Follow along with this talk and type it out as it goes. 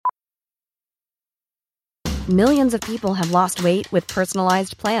Millions of people have lost weight with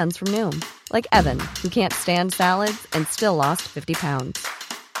personalized plans from Noom. Like Evan, who can't stand salads and still lost 50 pounds.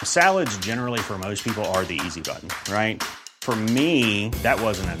 Salads generally for most people are the easy button, right? For me, that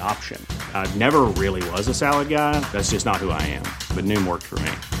wasn't an option. I never really was a salad guy. That's just not who I am. But Noom worked for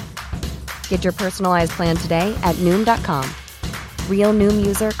me. Get your personalized plan today at Noom.com. Real Noom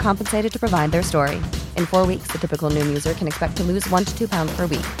user compensated to provide their story. In 4 weeks, the typical Noom user can expect to lose 1 to 2 pounds per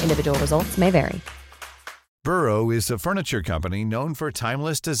week. Individual results may vary. Burrow is a furniture company known for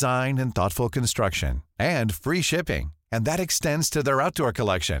timeless design and thoughtful construction, and free shipping, and that extends to their outdoor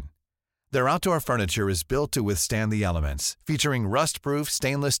collection. Their outdoor furniture is built to withstand the elements, featuring rust-proof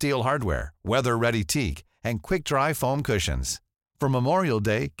stainless steel hardware, weather-ready teak, and quick-dry foam cushions. For Memorial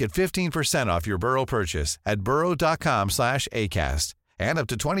Day, get 15% off your Burrow purchase at burrow.com/ACAST, and up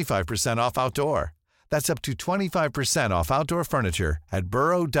to 25% off outdoor. That's up to 25% off outdoor furniture at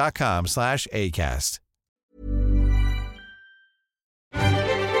burrow.com/ACAST.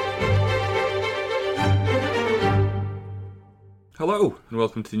 Hello, and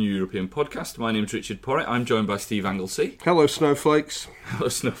welcome to the New European Podcast. My name's Richard Porritt. I'm joined by Steve Anglesey. Hello, Snowflakes. Hello,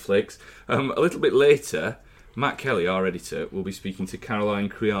 Snowflakes. A little bit later, Matt Kelly, our editor, will be speaking to Caroline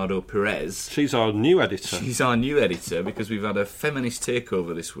Criado Perez. She's our new editor. She's our new editor because we've had a feminist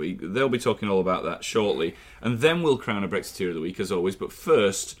takeover this week. They'll be talking all about that shortly. And then we'll crown a Brexiteer of the week, as always. But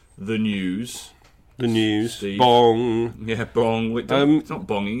first, the news. The news. Steve. Bong. Yeah, bong. It's not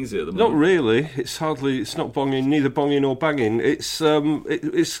bonging, is it, at the moment? Not really. It's not bonging, neither bonging or banging. It's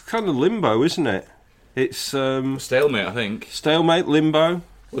kind of limbo, isn't it? It's stalemate, I think. Stalemate, limbo.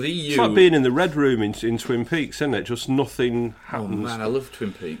 Well, the EU... It's like being in the Red Room in Twin Peaks, isn't it? Just nothing happens. Oh, man, I love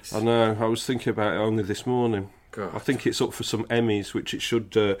Twin Peaks. I know. I was thinking about it only this morning. God. I think it's up for some Emmys, which it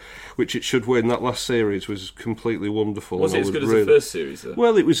should win. That last series was completely wonderful. Was it as good as the first series, though?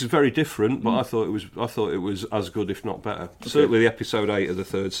 Well, it was very different, but I thought it was as good, if not better. Okay. Certainly, the episode 8 of the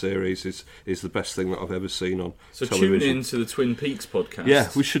third series is the best thing that I've ever seen on television. Tune in to the Twin Peaks podcast. Yeah,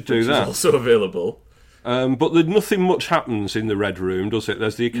 we should do that. It's also available. But nothing much happens in the Red Room, does it?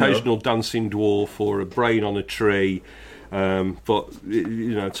 There's the occasional dancing dwarf or a brain on a tree. But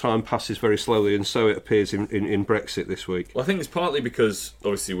time passes very slowly, and so it appears in Brexit this week. Well, I think it's partly because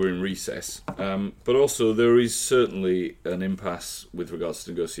obviously we're in recess, but also there is certainly an impasse with regards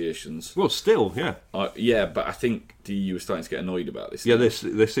to negotiations. Well, still, yeah, but I think the EU is starting to get annoyed about this. Yeah,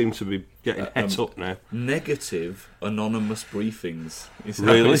 they seem to be getting het up now. Negative anonymous briefings.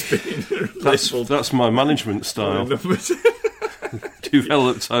 Really, that's my management style.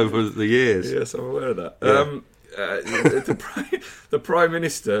 Developed over the years. Yes, I'm aware of that. Yeah. The Prime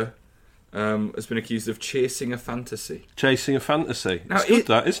Minister has been accused of chasing a fantasy. Chasing a fantasy. Now, it's good,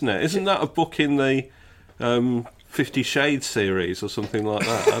 that, isn't it? Isn't that a book in the 50 Shades series or something like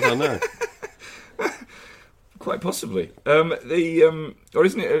that? I don't know. Quite possibly. Or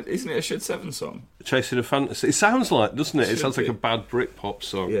isn't it a Shed 7 song? Chasing a fantasy. It sounds like, doesn't it? It sounds be. like a bad Britpop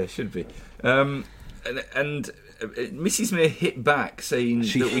song. Yeah, it should be. And Mrs May hit back, saying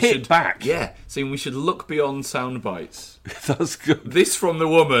she that we hit should back. Yeah, saying we should look beyond sound bites. That's good. This from the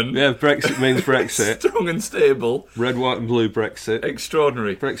woman. Yeah, Brexit means Brexit. Strong and stable. Red, white, and blue Brexit.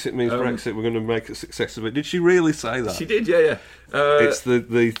 Extraordinary. Brexit means Brexit. We're going to make a success of it. Did she really say that? She did. Yeah. It's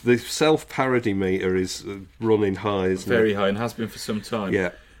the self-parody meter is running high, isn't it? Very high, and has been for some time. Yeah.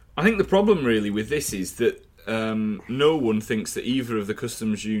 I think the problem really with this is that no one thinks that either of the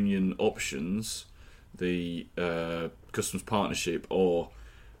customs union options, the customs partnership or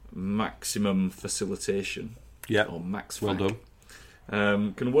maximum facilitation, or MaxFac, well done,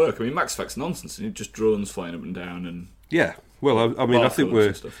 can work. I mean, MaxFac's nonsense, and just drones flying up and down, and Well, I mean, I think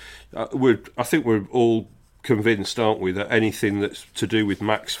we're all convinced, aren't we, that anything that's to do with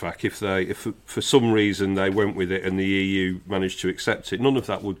MaxFac, if for some reason they went with it and the EU managed to accept it, none of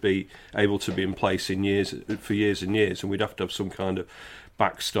that would be able to be in place for years and years, and we'd have to have some kind of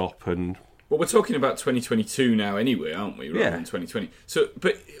backstop and. Well, we're talking about 2022 now, anyway, aren't we? Rather than 2020. So,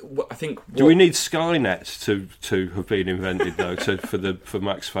 but I think. Do we need Skynet to have been invented though for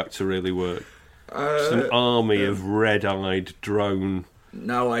MaxFac to really work? Just an army of red-eyed drone.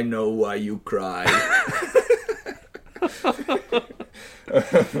 Now I know why you cry.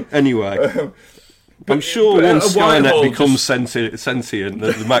 Anyway, I'm sure once Skynet becomes sentient,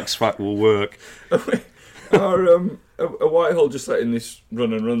 that the MaxFac will work. A Whitehall just letting this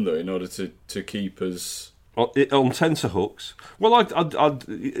run though, in order to keep us on tenterhooks. Well, I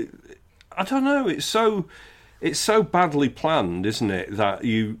don't know. It's so badly planned, isn't it? That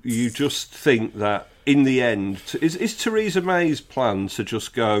you just think that in the end, is Theresa May's plan to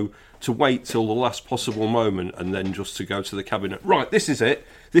just go, to wait till the last possible moment and then just to go to the cabinet. Right, this is it.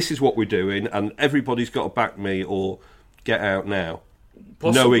 This is what we're doing, and everybody's got to back me or get out now.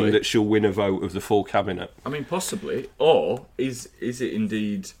 Possibly. Knowing that she'll win a vote of the full cabinet. I mean, possibly. Or is it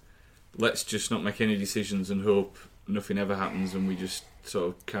indeed, let's just not make any decisions and hope nothing ever happens and we just sort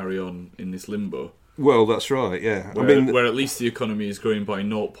of carry on in this limbo? Well, that's right, yeah. Where at least the economy is growing by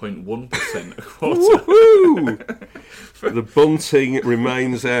 0.1% a quarter. Woohoo! The bunting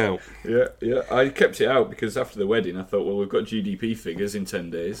remains out. Yeah. I kept it out because after the wedding I thought, well, we've got GDP figures in 10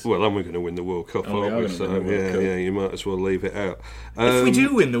 days. Well, and we're going to win the World Cup, aren't we? So, yeah, you might as well leave it out. If we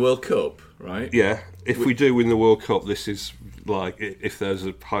do win the World Cup, right? Yeah, if we do win the World Cup, this is like if there's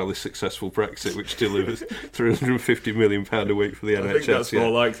a highly successful Brexit which delivers £350 million a week for the NHS. I think that's more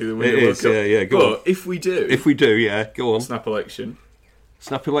likely than winning the World Cup. Yeah, go on. If we do, yeah, go on. Snap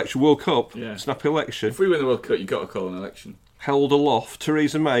election, World Cup, yeah. Snap election. If we win the World Cup, you've got to call an election. Held aloft,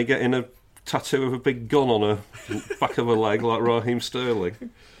 Theresa May getting a tattoo of a big gun on her back of her leg like Raheem Sterling.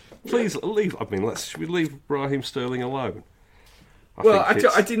 Please leave. I mean, should we leave Raheem Sterling alone? I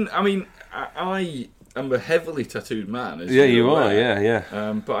am a heavily tattooed man. As you are.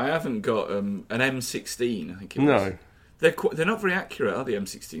 Yeah. But I haven't got an M16. I think it was. No, they're not very accurate, are the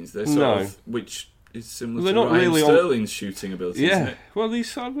M16s? They're sort of, which is similar to Raheem Sterling's shooting ability. Yeah. Isn't it? Well, I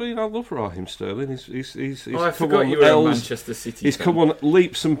love Raheem Sterling. He's I forgot you were a Manchester City. He's come on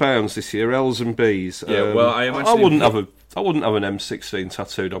leaps and bounds this year, L's and B's. Yeah. I imagine I wouldn't have an M16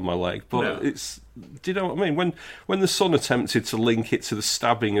 tattooed on my leg, but it's. Do you know what I mean? When the Sun attempted to link it to the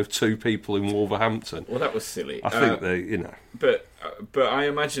stabbing of 2 people in Wolverhampton, well, that was silly. I think But I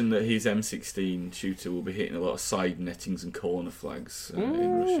imagine that his M16 shooter will be hitting a lot of side nettings and corner flags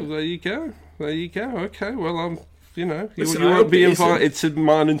in Russia. There you go. Okay, well, Listen, you won't be invited to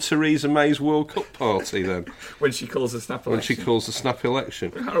mine and Theresa May's World Cup party then. When she calls the snap election. When she calls the snap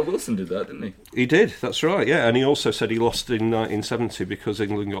election. Harold Wilson did that, didn't he? He did, that's right, yeah. And he also said he lost in 1970 because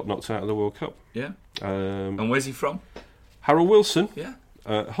England got knocked out of the World Cup. Yeah. And where's he from? Harold Wilson. Yeah.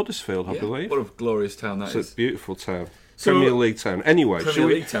 Huddersfield, I believe. What a glorious town that is. It's a beautiful town. Premier League town. Anyway, shall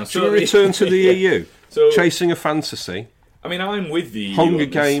we return to the EU? Chasing a fantasy. I mean, I'm with the EU. Hunger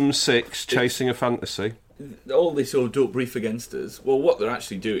Games 6, Chasing a Fantasy. All this sort of don't brief against us. Well, what they're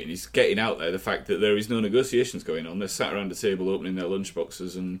actually doing is getting out there the fact that there is no negotiations going on. They're sat around a table opening their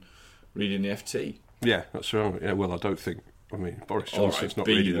lunchboxes and reading the FT. Yeah, that's right. Yeah, well, I don't think... I mean, Boris Johnson's not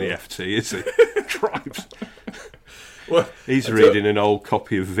reading the FT, is he? Tribes. Well, he's reading an old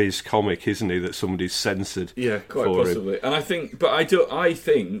copy of Viz comic, isn't he, that somebody's censored? Yeah, quite possibly. And I think,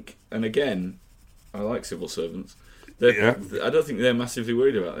 and again, I like civil servants. I don't think they're massively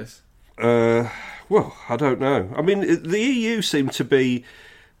worried about this. Well, I don't know. I mean, the EU seem to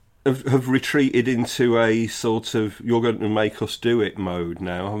have retreated into a sort of "you're going to make us do it" mode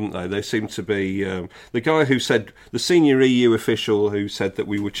now, haven't they? They seem to be the guy who said, the senior EU official who said that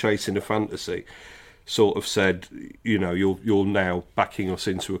we were chasing a fantasy, sort of said, you're now backing us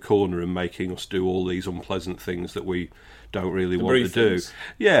into a corner and making us do all these unpleasant things that we don't really want to do.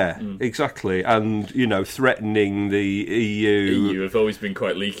 Yeah, exactly. And, threatening the EU. EU have always been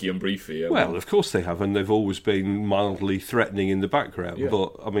quite leaky and briefy. Well, of course they have, and they've always been mildly threatening in the background. Yeah.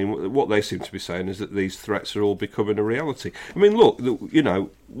 But, I mean, what they seem to be saying is that these threats are all becoming a reality. I mean, look,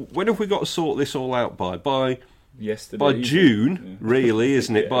 when have we got to sort this all out by? Yesterday. By June, really,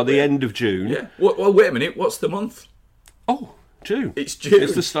 isn't it? By the end of June. Yeah. Well, wait a minute. What's the month? Oh, June. It's June.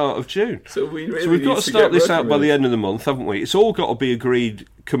 It's the start of June. So we've got to start this out by the end of the month, haven't we? It's all got to be agreed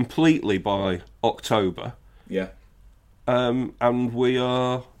completely by October. Yeah. And we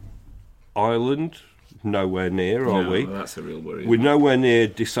are Ireland. Nowhere near, are we? Well, that's a real worry. We're nowhere near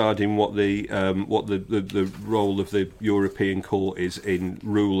deciding what the role of the European Court is in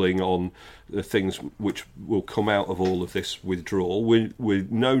ruling on the things which will come out of all of this withdrawal. We're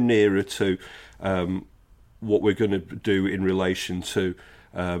no nearer to what we're going to do in relation to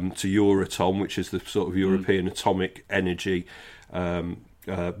Euratom, which is the sort of European Atomic Energy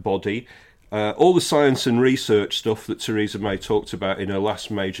body. All the science and research stuff that Theresa May talked about in her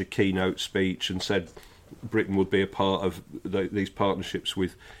last major keynote speech and said Britain would be a part of these partnerships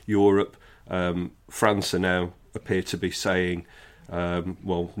with Europe. France now appear to be saying,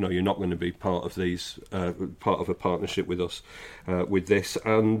 well, no, you're not going to be part of these, part of a partnership with us with this.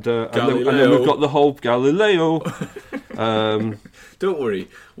 And then we've got the whole Galileo. Don't worry,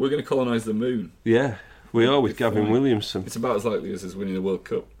 we're going to colonise the moon. Yeah, we are with Gavin Williamson. It's about as likely as us winning the World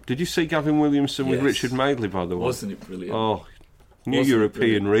Cup. Did you see Gavin Williamson with Richard Madeley, by the way? Wasn't it brilliant? Oh, New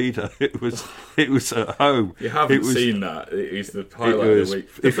European reader. It was at home. You haven't seen that. It is the highlight of the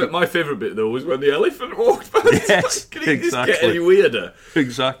week. My favourite bit, though, was when the elephant walked past. Yes, Can it just get any weirder?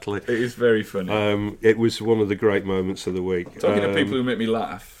 Exactly. It is very funny. It was one of the great moments of the week. Talking of people who make me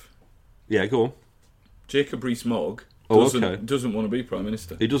laugh. Yeah, go on. Jacob Rees-Mogg doesn't want to be Prime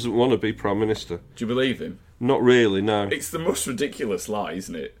Minister. He doesn't want to be Prime Minister. Do you believe him? Not really, no. It's the most ridiculous lie,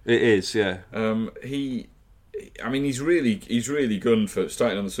 isn't it? It is, yeah. He's really gunned for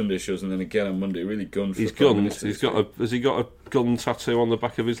starting on the Sunday shows and then again on Monday. Really gunned for Prime Minister. Has he got a gun tattoo on the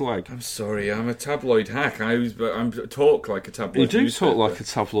back of his leg? I'm sorry, I'm a tabloid hack. I talk like a tabloid. You do newspaper. talk like a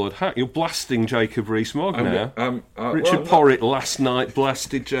tabloid hack. You're blasting Jacob Rees-Mogg now. Richard Porritt Porritt last night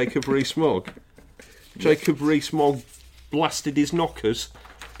blasted Jacob Rees-Mogg. Jacob Rees-Mogg blasted his knockers.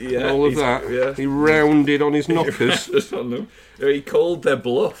 Yeah, all of that. Yeah. He rounded on his knockers. On them. He called their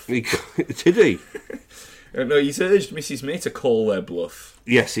bluff. Did he? No, he's urged Mrs May to call their bluff.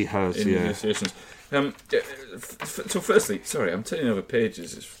 Yes, he has. In negotiations. So, firstly, sorry, I'm turning over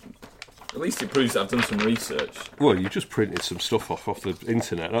pages. At least it proves that I've done some research. Well, you just printed some stuff off the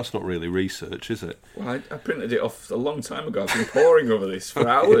internet. That's not really research, is it? Well, I printed it off a long time ago. I've been poring over this for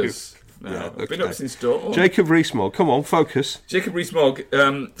hours. No, yeah, okay. I've been up since dawn. Jacob Rees-Mogg, come on, focus. Jacob Rees-Mogg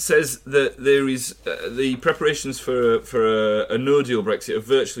says that there is the preparations for a no-deal Brexit are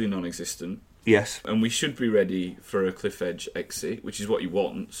virtually non-existent. Yes. And we should be ready for a cliff edge exit, which is what he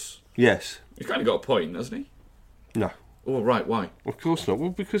wants. Yes. He's kind of got a point, hasn't he? No. Oh, right, why? Of course not.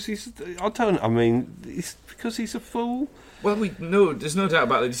 Well, because it's because he's a fool. Well, there's no doubt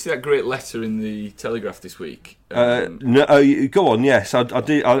about that. Did you see that great letter in the Telegraph this week? No, go on. Yes,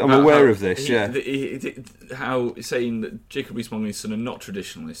 I'm aware of this. How saying that Jacob Rees-Mogg and his son are not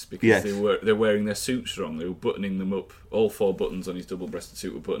traditionalists because they're wearing their suits wrong. They were buttoning them up. All 4 buttons on his double-breasted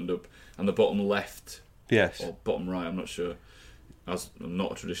suit were buttoned up, and the bottom left, or bottom right, I'm not sure. As I'm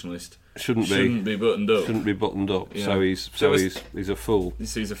not a traditionalist, shouldn't be buttoned up. Shouldn't be buttoned up. Yeah. So he's a fool.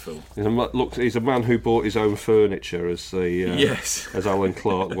 He's a fool. He's a man who bought his own furniture, as as Alan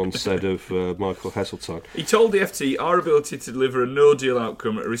Clark once said of Michael Heseltine. He told the FT, "Our ability to deliver a no-deal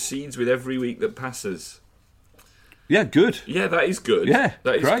outcome recedes with every week that passes." Yeah, good. Yeah, that is good. Yeah,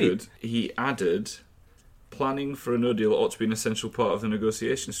 that is great. Good. He added, "Planning for a no-deal ought to be an essential part of the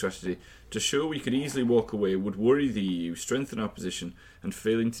negotiation strategy. To show we could easily walk away would worry the EU, strengthen our position, and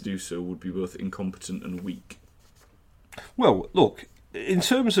failing to do so would be both incompetent and weak." Well, look, in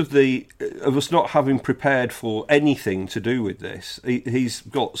terms of us not having prepared for anything to do with this, he's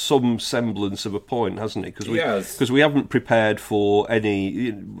got some semblance of a point, hasn't he? Because we haven't prepared for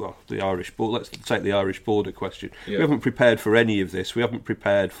any. Well, the Irish border. Let's take the Irish border question. Yeah. We haven't prepared for any of this. We haven't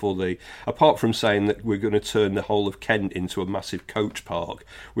prepared for apart from saying that we're going to turn the whole of Kent into a massive coach park.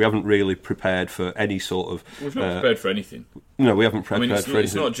 We haven't really prepared for any sort of. We've not prepared for anything. No, we haven't prepared for anything.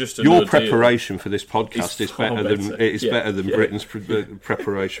 It's not just your preparation for this podcast is better than Britain's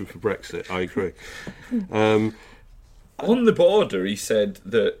preparation for Brexit. I agree. On the border, he said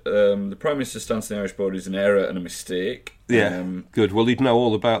that the Prime Minister's stance on the Irish border is an error and a mistake. Yeah, good. Well, he'd know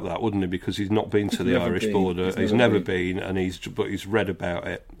all about that, wouldn't he? Because he's not been to the Irish border. He's never been, and he's read about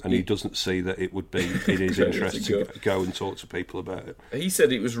it, and he doesn't see that it would be in his interest to go and talk to people about it. He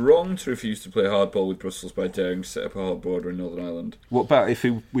said it was wrong to refuse to play hardball with Brussels by daring to set up a hard border in Northern Ireland. What about if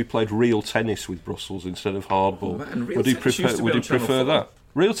we played real tennis with Brussels instead of hardball? Would he prefer that?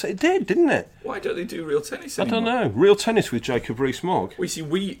 It did, didn't it? Why don't they do real tennis anymore? I don't know. Real tennis with Jacob Rees-Mogg. We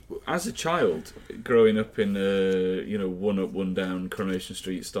see, as a child, growing up in one up, one down Coronation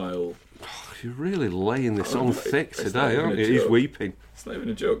Street style. Oh, you're really laying this on thick today, aren't you? He's weeping. It's not even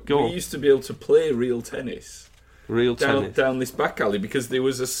a joke. We used to be able to play real tennis. Down this back alley because there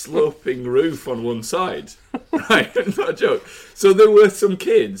was a sloping roof on one side. Right, not a joke. So there were some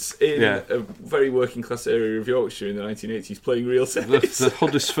kids in a very working class area of Yorkshire in the 1980s playing real tennis. The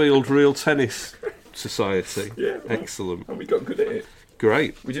Huddersfield Real Tennis Society. Yeah, excellent. And we got good at it.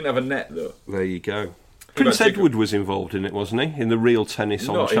 Great. We didn't have a net though. There you go. Prince Edward was involved in it, wasn't he? In the real tennis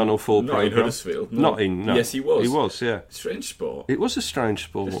on Channel 4 programme. Not in Huddersfield. No. No. Yes, he was. He was, yeah. Strange sport. It was a strange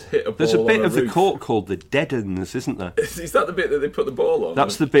sport. There's a bit of the court called the dead-ends, isn't there? Is that the bit that they put the ball on?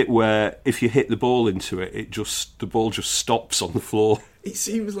 That's the bit where if you hit the ball into it, the ball just stops on the floor. It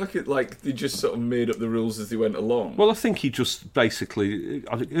seems like they just sort of made up the rules as they went along. Well, I think he just basically...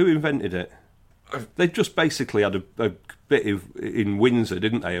 Who invented it? They just basically had a bit in Windsor,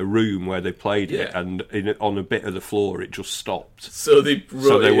 didn't they? A room where they played it, and on a bit of the floor it just stopped. So they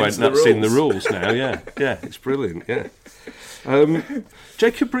went. That's in the rules now. Yeah, it's brilliant. Yeah.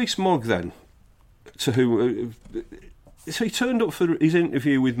 Jacob Rees-Mogg then, to whom so he turned up for his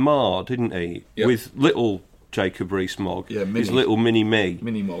interview with Marr, didn't he? Yep. With little Jacob Rees-Mogg, his little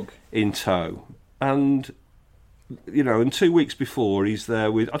mini-Mogg, in tow. And, and 2 weeks before he's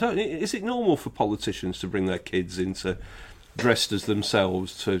there with... is it normal for politicians to bring their kids into dressed as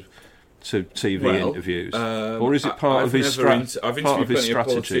themselves to TV interviews? Or is it part of his strategy? I've interviewed plenty of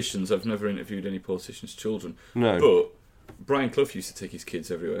politicians. I've never interviewed any politicians' children. No. But Brian Clough used to take his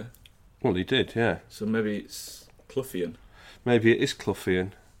kids everywhere. Well, he did, yeah. So maybe it's Cloughian. Maybe it is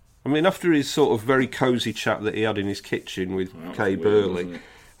Cloughian. I mean, after his sort of very cosy chat that he had in his kitchen with Kay Burley,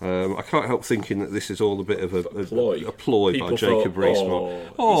 I can't help thinking that this is all a bit of a ploy by Jacob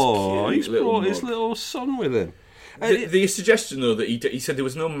Rees-Mogg. He's brought his little son with him. The suggestion, though, that he said there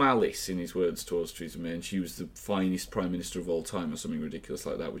was no malice in his words towards Theresa May, and she was the finest Prime Minister of all time, or something ridiculous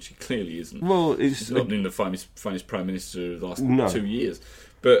like that, which he clearly isn't. Well, he's not been the finest Prime Minister of the last 2 years.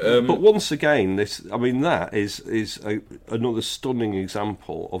 But once again, that is another stunning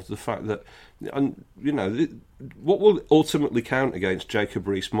example of the fact that, what will ultimately count against Jacob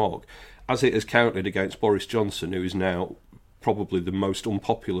Rees-Mogg, as it has counted against Boris Johnson, who is now probably the most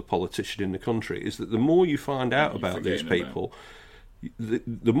unpopular politician in the country, is that the more you find out about these people,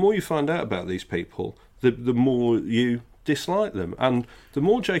 the more you find out about these people, the more you dislike them. And the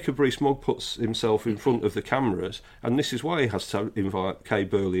more Jacob Rees-Mogg puts himself in front of the cameras, and this is why he has to invite Kay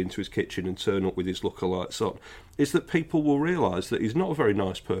Burley into his kitchen and turn up with his lookalikes on, is that people will realise that he's not a very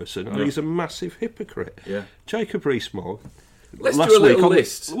nice person and he's a massive hypocrite. Yeah. Jacob Rees-Mogg... Let's do a little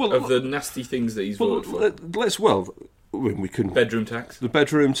list of the nasty things that he's voted for. We can bedroom tax. The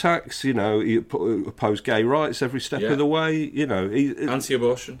bedroom tax, he opposed gay rights every step of the way.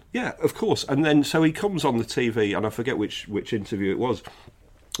 Anti-abortion. Yeah, of course. And then so he comes on the TV, and I forget which interview it was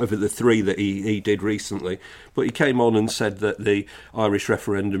of the three that he did recently, but he came on and said that the Irish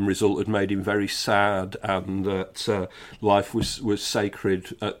referendum result had made him very sad, and that life was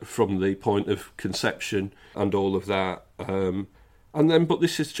sacred from the point of conception and all of that. But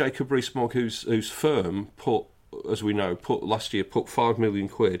this is Jacob Rees-Mogg, whose firm as we know, last year put 5 million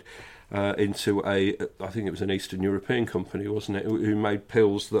quid into I think it was an Eastern European company, wasn't it, who made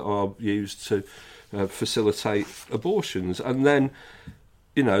pills that are used to facilitate abortions. And then,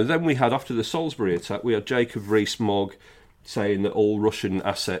 then we had, after the Salisbury attack, we had Jacob Rees-Mogg saying that all Russian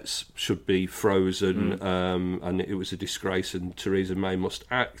assets should be frozen, and it was a disgrace and Theresa May must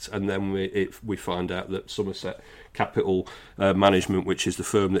act. And then we find out that Somerset Capital Management, which is the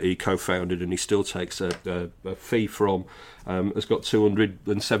firm that he co-founded and he still takes a fee from, has got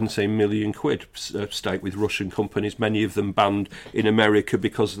 217 million quid stake with Russian companies, many of them banned in America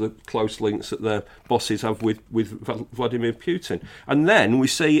because of the close links that their bosses have with Vladimir Putin. And then we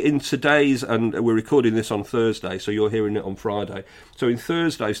see in today's, and we're recording this on Thursday, so you're hearing it on Friday, so in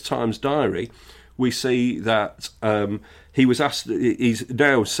Thursday's Times Diary, we see that he was asked. He's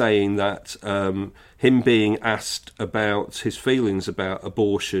now saying that him being asked about his feelings about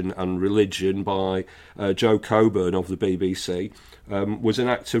abortion and religion by Joe Coburn of the BBC was an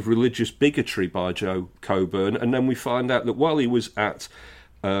act of religious bigotry by Joe Coburn. And then we find out that while he was at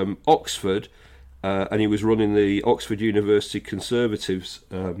Oxford and he was running the Oxford University Conservatives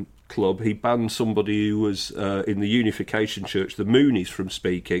Club, he banned somebody who was in the Unification Church, the Moonies, from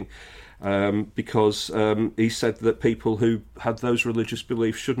speaking. Because he said that people who had those religious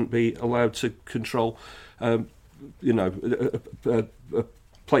beliefs shouldn't be allowed to control,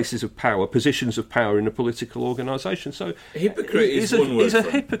 places of power, positions of power in a political organisation. So hypocrite is one word. He's a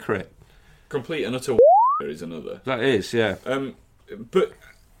hypocrite. Complete and utter is another. That is, yeah. But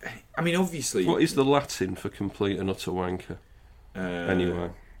I mean, obviously, what is the Latin for complete and utter wanker? Anyway,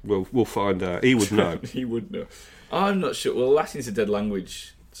 we'll find out. He would know. He would know. I'm not sure. Well, Latin's a dead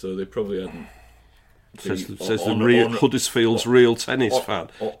language. So they probably hadn't. Says Huddersfield's real tennis fan.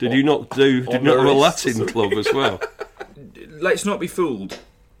 Did you not have a Latin club as well? Let's not be fooled.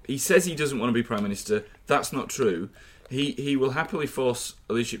 He says he doesn't want to be Prime Minister. That's not true. He will happily force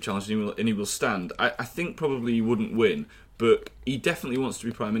a leadership challenge and he will stand. I think probably he wouldn't win, but he definitely wants to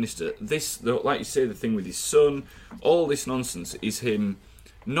be Prime Minister. This, like you say, the thing with his son, all this nonsense is him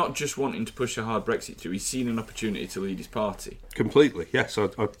not just wanting to push a hard Brexit through, he's seen an opportunity to lead his party. Completely, yes, I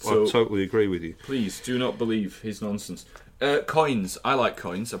totally agree with you. Please, do not believe his nonsense. Coins, I like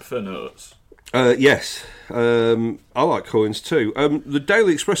coins, I prefer notes. Yes, I like coins too. The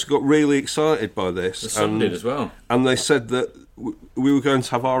Daily Express got really excited by this. The Sun did as well. And they said that we were going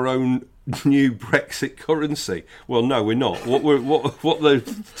to have our own new Brexit currency. Well, no, we're not. What they're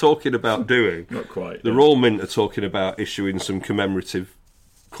talking about doing... Not quite. The Royal Mint are talking about issuing some commemorative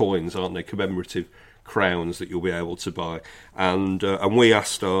coins, aren't they? Commemorative crowns that you'll be able to buy. And we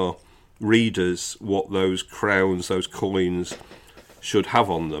asked our readers what those crowns, those coins should have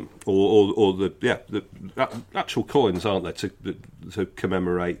on them, or the actual coins, aren't they, to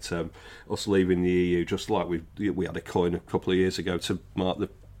commemorate us leaving the EU, just like we had a coin a couple of years ago to mark the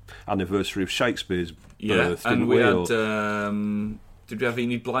anniversary of Shakespeare's birth, and we had did we have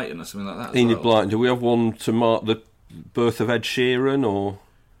Enid Blyton or something like that? Enid Blyton. Do we have one to mark the birth of Ed Sheeran, or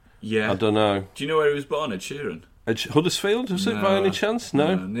I don't know. Do you know where he was born, Ed Sheeran? Huddersfield, was it, by any chance?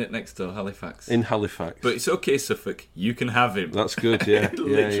 No, next door, Halifax. In Halifax. But it's okay, Suffolk. You can have him. That's good. Yeah,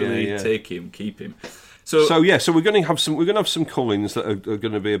 literally take him, keep him. So we're going to have some coins that are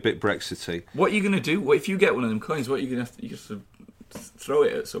going to be a bit Brexity. What are you going to do? What if you get one of them coins? What are you going to have to? You have to throw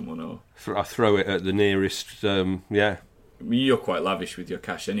it at someone, or I throw it at the nearest. I mean, you're quite lavish with your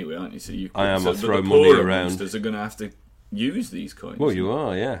cash anyway, aren't you? So I am. I throw money around. Are going to have to use these coins. Well, you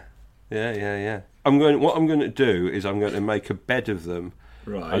are, yeah. What I'm going to do is I'm going to make a bed of them,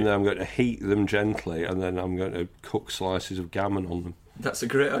 right? And then I'm going to heat them gently, and then I'm going to cook slices of gammon on them. That's a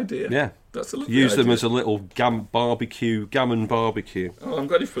great idea. Yeah, that's a lovely Use idea. them as a little gammon barbecue. Oh, I'm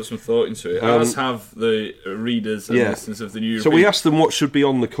glad you've put some thought into it. As have the readers and listeners of the New European. So we asked them what should be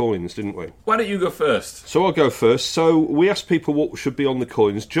on the coins, didn't we? Why don't you go first? So I'll go first. So we asked people what should be on the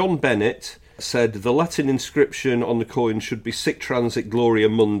coins. John Bennett said the Latin inscription on the coin should be Sic Transit Gloria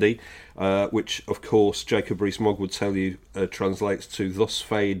Mundi, which, of course, Jacob Rees-Mogg would tell you translates to Thus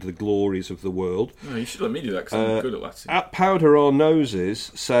Fade the Glories of the World. No, you should let me do that, because I'm good at Latin. At Powder Our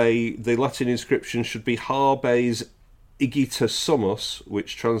Noses say the Latin inscription should be Habes Igita Sumus,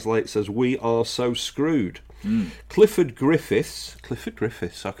 which translates as We Are So Screwed. Clifford Griffiths,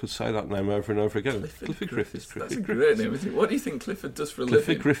 I could say that name over and over again. Clifford Griffiths. That's a great name, isn't it? What do you think Clifford does for a living?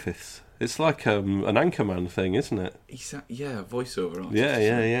 Clifford Griffiths. It's like an Anchorman thing, isn't it? Voiceover artist.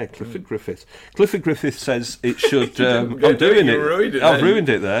 Yeah. Clifford Griffiths. Clifford Griffiths says it should... I'm doing it. I've ruined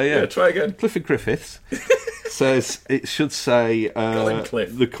it there, yeah. Try again. Clifford Griffiths says it should say...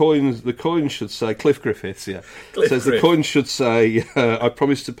 the coin should say... Cliff Griffiths, yeah. The coin should say, I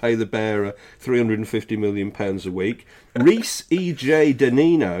promise to pay the bearer £350 million a week. Reese E.J.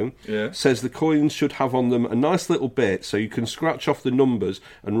 Danino says the coins should have on them a nice little bit so you can scratch off the numbers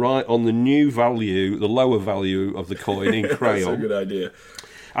and write on the new value, the lower value of the coin in crayon. That's a good idea.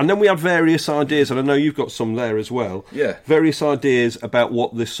 And then we had various ideas, and I know you've got some there as well. Yeah. Various ideas about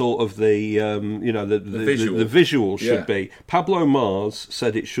what the sort of the visual should be. Pablo Mars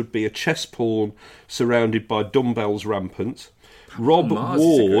said it should be a chess pawn surrounded by dumbbells rampant. Rob Mars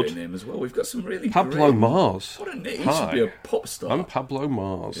Ward. Is a great name as well. We've got some really Pablo Mars. What a name! He should be a pop star. I'm Pablo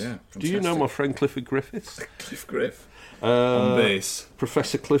Mars. Yeah, do you know my friend Clifford Griffiths? Cliff Griff on bass.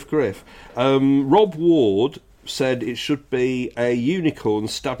 Professor Cliff Griff. Rob Ward said it should be a unicorn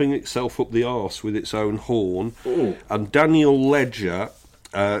stabbing itself up the arse with its own horn. Ooh. And Daniel Ledger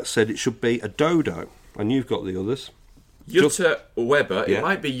said it should be a dodo. And you've got the others. Jutta Weber. It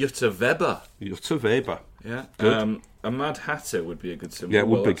might be Jutta Weber. Jutta Weber. Yeah. Good. A Mad Hatter would be a good symbol. Yeah, it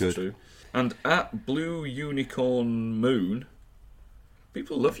would be good. True. And at Blue Unicorn Moon,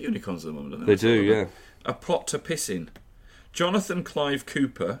 people love unicorns at the moment, don't they? They do, yeah. A plot to piss in. Jonathan Clive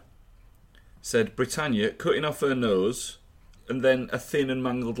Cooper said Britannia cutting off her nose and then a thin and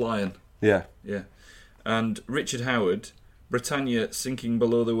mangled lion. Yeah. Yeah. And Richard Howard, Britannia sinking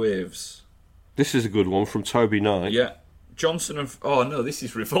below the waves. This is a good one from Toby Knight. Yeah. Johnson and... Oh, no, this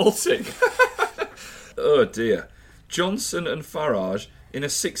is revolting. Oh, dear. Johnson and Farage in a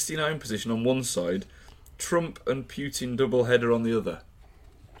 69 position on one side, Trump and Putin double-header on the other.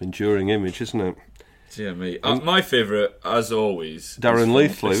 Enduring image, isn't it? Dear me. My favourite, as always... Darren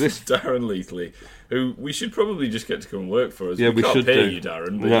Leathley. This Darren Leathley, who we should probably just get to come and work for us. Yeah, we can't should pay do. you,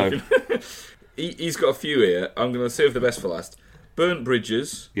 Darren. But no. You can... He's got a few here. I'm going to save the best for last. Burnt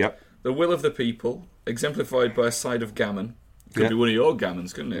Bridges. Yep. The Will of the People, exemplified by a side of gammon. Could be one of your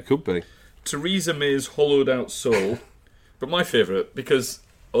gammons, couldn't it? It could be. Theresa May's hollowed out soul. But my favourite, because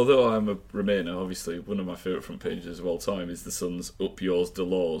although I'm a Remainer, obviously one of my favourite front pages of all time is the Sun's Up Yours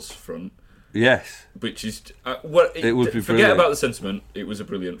Delors front. Yes. Which is... it would be forget brilliant. about the sentiment, it was a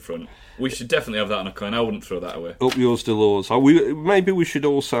brilliant front. We should definitely have that on a coin. I wouldn't throw that away. Up Yours Delors. Maybe we should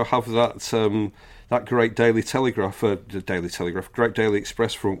also have that that great Daily Telegraph, great Daily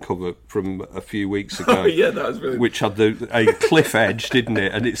Express front cover from a few weeks ago. Oh, yeah, that was really... Which had a cliff edge, didn't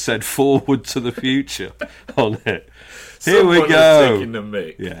it? And it said "Forward to the Future" on it. Here we go. Someone was taking the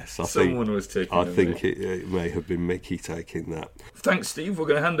mic. Yes, I think it may have been Mickey taking that. Thanks, Steve. We're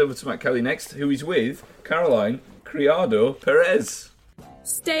going to hand over to Matt Kelly next, who is with Caroline Criado Perez.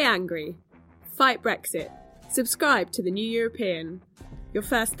 Stay angry. Fight Brexit. Subscribe to The New European. Your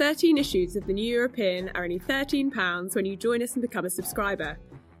first 13 issues of The New European are only £13 when you join us and become a subscriber.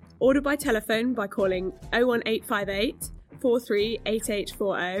 Order by telephone by calling 01858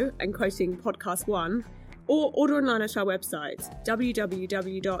 0438840 and quoting podcast 1, or order online at our website,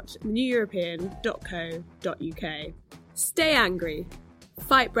 www.theneweuropean.co.uk. Stay angry.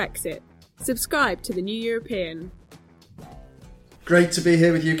 Fight Brexit. Subscribe to The New European. Great to be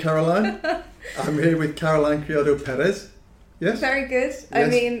here with you, Caroline. I'm here with Caroline Criado Perez. Yes? Very good. Yes. I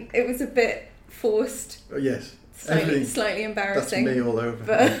mean, it was a bit forced. Oh, yes. Slightly embarrassing. That's me all over.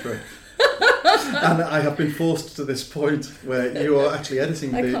 But... and I have been forced to this point where you are actually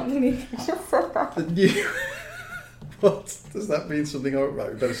editing I can't believe you just said that. The new... What? Does that mean something horrible?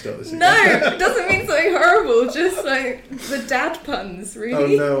 Right, we better start this again. No, it doesn't mean something horrible, just like the dad puns,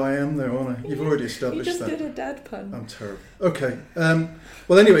 really. Oh no, I am though, aren't I? You've already established that. You just did a dad pun. I'm terrible. Okay.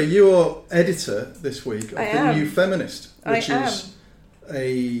 Well, anyway, you're editor this week of The New Feminist, which is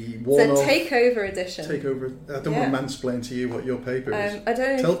a one-off... It's a takeover edition. I don't want to mansplain to you what your paper is. I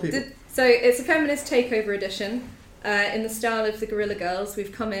don't know. Tell people. So it's a feminist takeover edition. In the style of the Guerrilla Girls,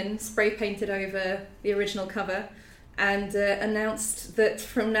 we've come in, spray painted over the original cover, and announced that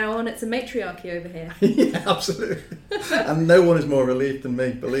from now on it's a matriarchy over here. Yeah, absolutely. And no one is more relieved than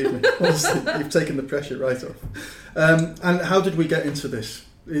me, believe me. Honestly, you've taken the pressure right off. And how did we get into this?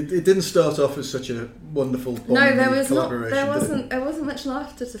 It didn't start off as such a wonderful collaboration. There wasn't much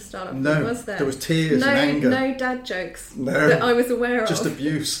laughter to start off with, was there? There was tears and anger. No dad jokes that I was aware of. Just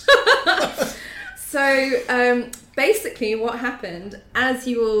abuse. So basically what happened, as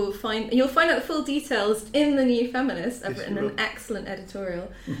you'll find out the full details in The New Feminist. I've written an excellent editorial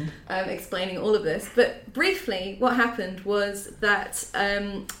explaining all of this. But briefly, what happened was that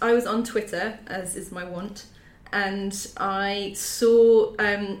I was on Twitter, as is my wont, and I saw,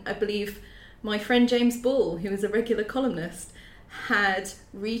 I believe, my friend James Ball, who is a regular columnist, had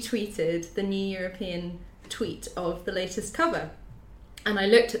retweeted the New European tweet of the latest cover. And I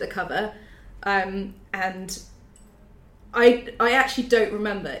looked at the cover, and I actually don't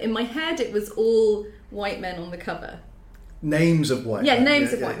remember. In my head, it was all white men on the cover. Names of white men. Yeah,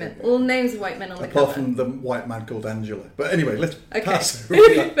 names of white men. All names of white men on the cover. Apart from the white man called Angela. But anyway, let's pass.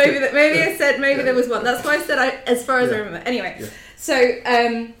 maybe I said there was one. That's why I said as far as I remember. Anyway, so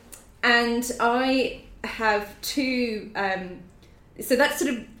and I have two. So that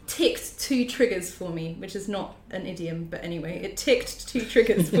sort of ticked two triggers for me, which is not an idiom, but anyway, it ticked two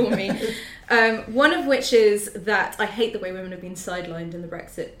triggers for me. One of which is that I hate the way women have been sidelined in the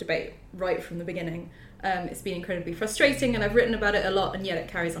Brexit debate right from the beginning. It's been incredibly frustrating, and I've written about it a lot, and yet it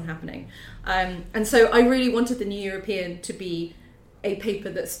carries on happening. And so I really wanted the New European to be a paper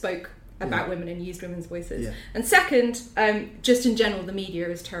that spoke about women and used women's voices. Yeah. And second, just in general, the media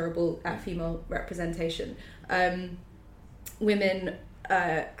is terrible at female representation. Women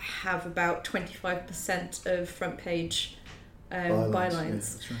have about 25% of front page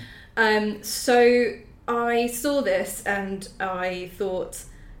bylines. Yeah, that's right. So I saw this and I thought,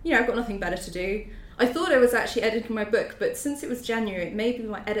 I've got nothing better to do. I thought I was actually editing my book, but since it was January, maybe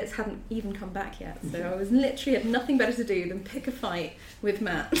my edits hadn't even come back yet. So I was literally had nothing better to do than pick a fight with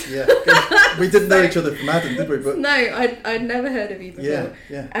Matt. Yeah, we didn't know each other from Adam, did we? But no, I'd never heard of you before.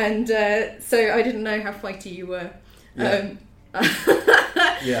 Yeah. And so I didn't know how fighty you were. Yeah.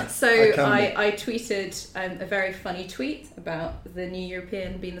 So I tweeted a very funny tweet about the New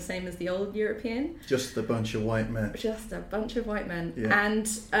European being the same as the old European. Just a bunch of white men. Yeah. And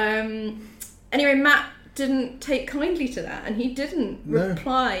anyway, Matt didn't take kindly to that, and he didn't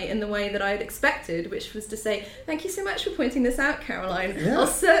reply in the way that I had expected, which was to say, "Thank you so much for pointing this out, Caroline. Yeah. I'll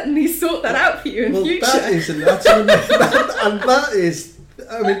certainly sort that out for you in future." That is,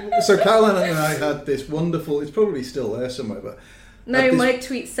 I mean, so Caroline and I had this wonderful. It's probably still there somewhere, but. No, my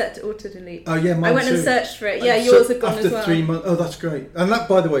tweet's set to auto-delete. Oh yeah, mine I went too. and searched for it. Yeah, yours had gone after as well. 3 months. Oh, that's great. And that,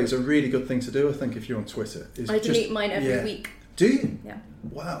 by the way, is a really good thing to do, I think, if you're on Twitter. I delete mine every week. Do you? Yeah.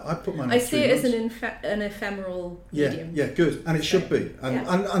 Wow, I put mine. I see it as an ephemeral medium. Yeah, good, and it should be.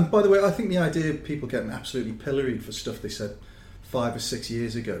 And by the way, I think the idea of people getting absolutely pilloried for stuff they said 5 or 6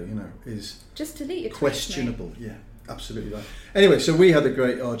 years ago, is just delete your questionable. Tweets, yeah. Absolutely right. Anyway, so we had a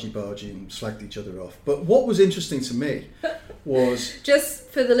great argy-bargy and slagged each other off. But what was interesting to me was... Just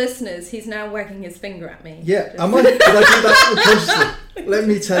for the listeners, he's now wagging his finger at me. Yeah, did I do that consciously? Let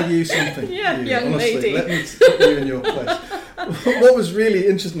me tell you something. Yeah, young lady. Let me put you in your place. What was really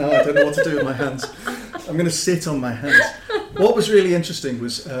interesting... Now I don't know what to do with my hands. I'm going to sit on my hands. What was really interesting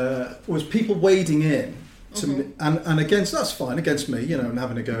was people wading in to me, and against, that's fine, against me, and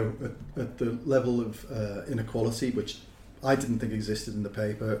having a go at the level of inequality, which I didn't think existed in the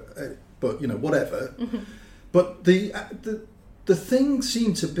paper, but whatever. But the thing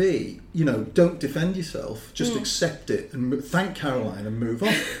seemed to be, don't defend yourself, just accept it and thank Caroline and move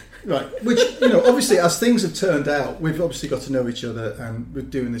on. Right, which, obviously, as things have turned out, we've obviously got to know each other, and we're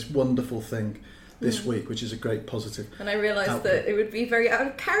doing this wonderful thing this week, which is a great positive. And I realised that it would be very out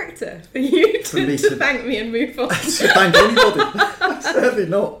of character for you to thank me and move on. To thank anybody. Certainly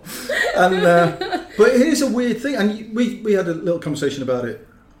not. And but it is a weird thing, and we had a little conversation about it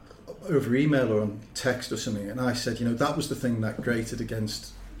over email or on text or something, and I said, that was the thing that grated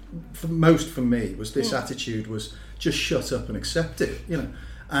against, for me, was this attitude was just shut up and accept it,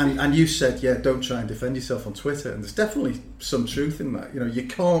 And you said, don't try and defend yourself on Twitter, and there's definitely some truth in that. You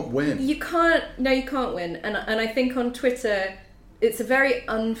can't win. You can't win. And I think on Twitter, it's a very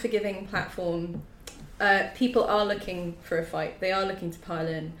unforgiving platform. People are looking for a fight. They are looking to pile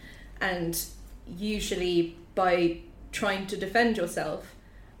in. And usually by trying to defend yourself,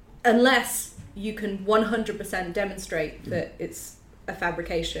 unless you can 100% demonstrate that it's a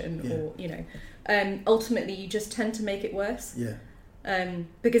fabrication or, ultimately you just tend to make it worse. Yeah.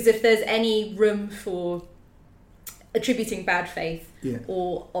 Because if there's any room for attributing bad faith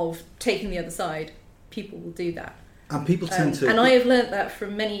or of taking the other side, people will do that. And people tend to... And I have learnt that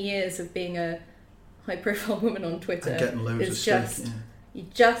from many years of being a high-profile woman on Twitter. And getting loads of stuff. You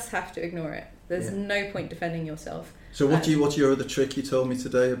just have to ignore it. There's no point defending yourself. So what's your other trick you told me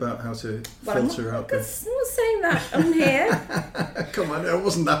today about how to filter out? I'm not saying that on here. Come on, it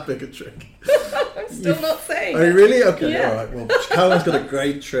wasn't that big a trick. I'm still not saying it. Oh, really? Okay, all right. Well, Caroline's got a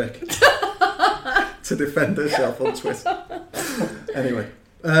great trick to defend herself on Twitter. Anyway.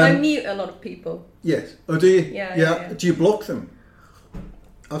 I mute a lot of people. Yes. Oh, do you? Yeah. Do you block them?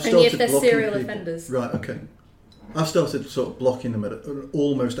 Only if they're serial offenders. Right, okay. I've started sort of blocking them at an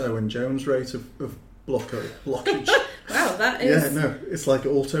almost Owen Jones rate of blockage. Wow, that is... Yeah, no, it's like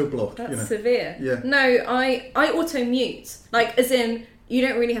auto-block. That's severe. Yeah. No, I auto-mute. Like, as in, you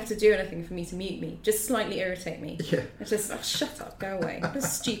don't really have to do anything for me to mute me. Just slightly irritate me. Yeah. It's just, shut up, go away. What a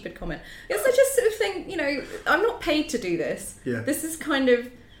stupid comment. It's like just sort of thing, I'm not paid to do this. Yeah. This is kind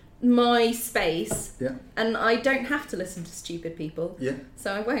of my space. Yeah. And I don't have to listen to stupid people. Yeah.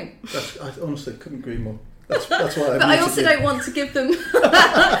 So I won't. I honestly couldn't agree more. That's why But I also don't want to give them...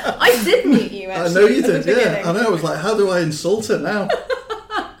 I did mute you, actually. I know you did, yeah. I know, I was like, how do I insult her now?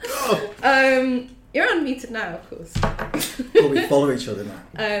 You're unmuted now, of course. Well, we follow each other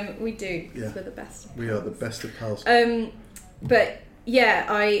now. We do, because Yeah. we're the best of pals. We are the best of pals. But, yeah,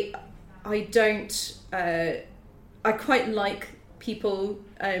 I don't... I quite like people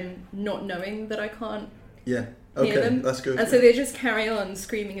not knowing that I can't hear them. That's good. And so they just carry on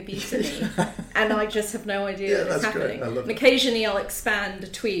screaming abuse at me, and I just have no idea what's happening. Great. I love and occasionally I'll expand a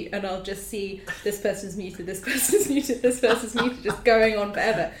tweet and I'll just see this person's muted, this person's muted, this person's muted, just going on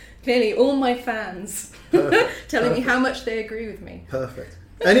forever. Clearly all my fans telling me how much they agree with me. Perfect.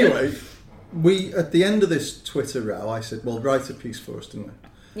 Anyway, at the end of this Twitter row, I said, well, write a piece for us, didn't I?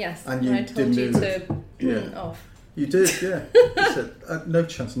 Yes, and you I told you to off. You did, yeah. I said, no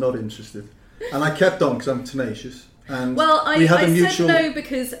chance, not interested. And I kept on because I'm tenacious. And I said no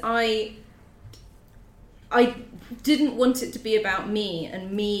because I didn't want it to be about me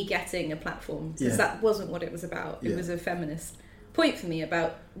and me getting a platform, because that wasn't what it was about. It was a feminist point for me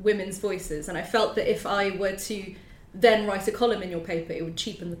about women's voices, and I felt that if I were to then write a column in your paper, it would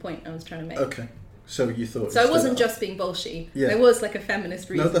cheapen the point I was trying to make. Okay, so you thought... So I wasn't just being bullshit. There was like a feminist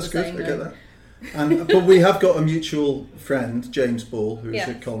reason. No, that's for good, saying I get that. But we have got a mutual friend, James Ball, who's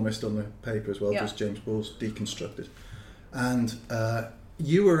a columnist on the paper as well, does James Ball's Deconstructed. And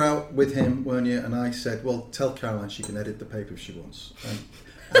you were out with him, weren't you? And I said, well, tell Caroline she can edit the paper if she wants.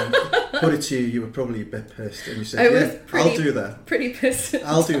 And put it to you, you were probably a bit pissed. And you said, I'll do that. Pretty pissed.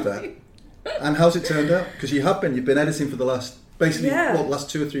 I'll do that. And how's it turned out? Because you've been editing for the last,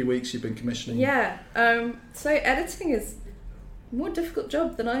 last 2 or 3 weeks you've been commissioning. Yeah. So editing is a more difficult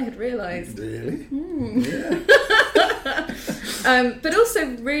job than I had realised. Really? Yeah. But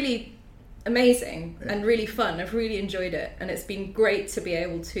also really amazing and really fun. I've really enjoyed it, and it's been great to be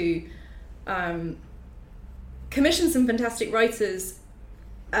able to commission some fantastic writers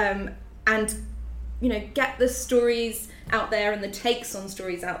and get the stories out there and the takes on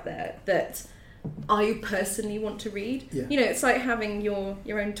stories out there that I personally want to read. It's like having your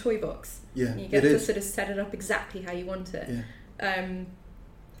own toy box. You get to sort of set it up exactly how you want it.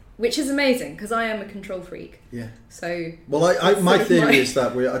 Which is amazing, because I am a control freak. So, well, my theory is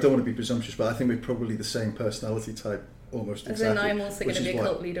that I don't want to be presumptuous, but I think we're probably the same personality type, almost as exactly. in, I'm also going to be a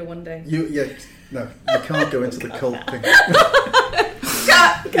cult leader one day. No, you can't go into the cult thing.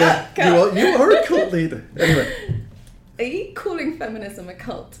 Cut. You are a cult leader. Anyway, are you calling feminism a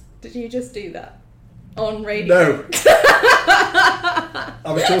cult? Did you just do that on radio? No.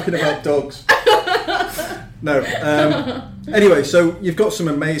 I was talking about dogs. No. Anyway, so you've got some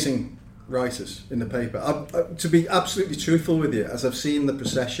amazing writers in the paper. To be absolutely truthful with you, as I've seen the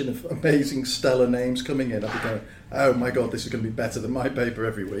procession of amazing stellar names coming in, I've been going, oh my God, this is going to be better than my paper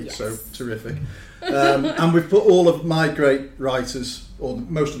every week. Yes. So terrific. And we've put all of my great writers, or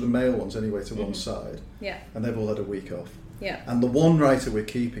most of the male ones anyway, to one side. Yeah. And they've all had a week off. Yeah. And the one writer we're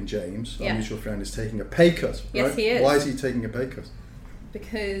keeping, James, our mutual friend, is taking a pay cut. Yes, right? he is. Why is he taking a pay cut?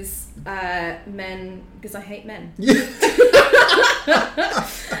 Because because I hate men. Yeah.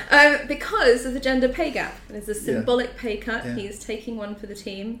 Because of the gender pay gap. There's a symbolic pay cut. Yeah. He is taking one for the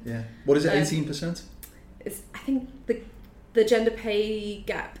team. Yeah. What is it, 18%? I think the gender pay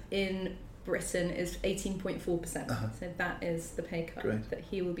gap in Britain is 18.4%. So that is the pay cut that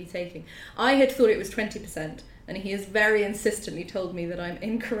he will be taking. I had thought it was 20%, and he has very insistently told me that I'm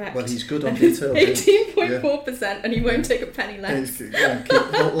incorrect. Well, he's good on detail. 18.4%, and he won't take a penny less. Keep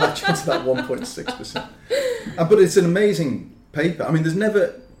latch onto that 1.6%. But it's an amazing paper. I mean, there's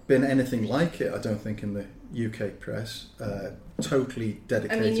never been anything like it, I don't think, in the UK press. Totally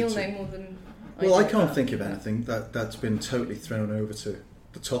dedicated. I mean, you'll know more than Well, I can't think of anything that's been totally thrown over to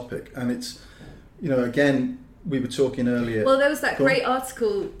the topic. And it's, again, we were talking earlier. Well, there was that great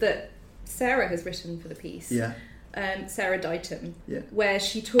article that Sarah has written for the piece. Yeah. Sarah Dighton, where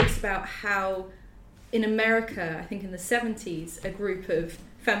she talks about how in America, I think in the 70s, a group of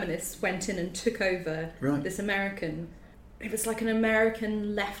feminists went in and took over this American. It was like an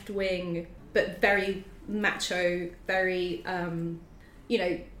American left wing, but very macho, very,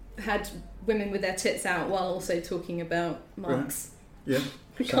 had women with their tits out while also talking about Marx. Right. Yeah.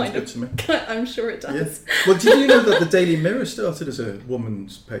 Sounds good to me. I'm sure it does. Yeah. Well, did you know that the Daily Mirror started as a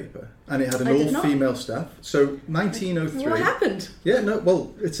woman's paper and it had an all-female staff? So 1903. What happened? Yeah, no.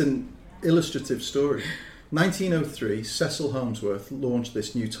 Well, it's an illustrative story. 1903, Cecil Harmsworth launched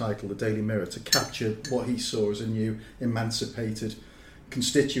this new title, the Daily Mirror, to capture what he saw as a new emancipated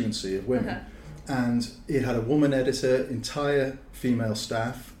constituency of women. And it had a woman editor, entire female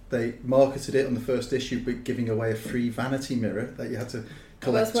staff. They marketed it on the first issue, but giving away a free vanity mirror that you had to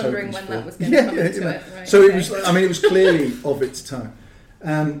collect. I was wondering when that was going to come into it. Right, so it was. I mean, it was clearly of its time,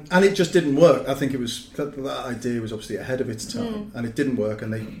 and it just didn't work. I think it was that idea was obviously ahead of its time, and it didn't work.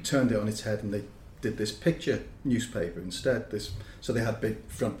 And they turned it on its head, and they did this picture newspaper instead. So they had big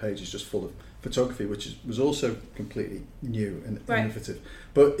front pages just full of photography, which was also completely new and innovative.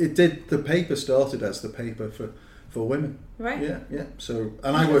 But the paper started as the paper for women. Right. Yeah. So,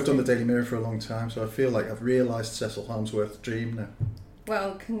 and I worked on the Daily Mirror for a long time, so I feel like I've realised Cecil Harmsworth's dream now.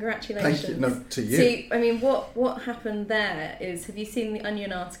 Well, congratulations. Thank you. No, to you. See, I mean, what happened there is, have you seen the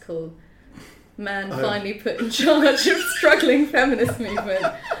Onion article? Man finally put in charge of struggling feminist movement.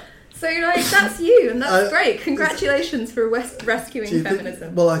 So, that's you, and that's great. Congratulations for rescuing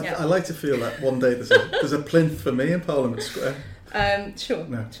feminism. I like to feel that one day there's a plinth for me in Parliament Square. Sure.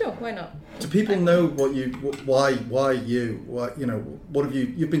 No. Sure. Why not? Do people know what have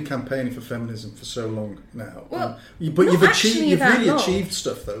you've been campaigning for feminism for so long now? Well, you've really achieved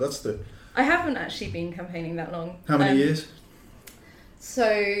stuff though. I haven't actually been campaigning that long. How many years?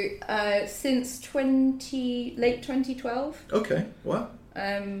 So since late 2012. Okay. Wow.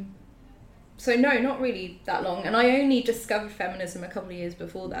 So no, not really that long, and I only discovered feminism a couple of years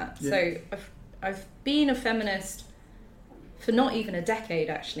before that. Yeah. So I've been a feminist for not even a decade,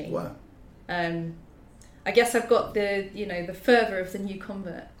 actually. Wow. I guess I've got the fervour of the new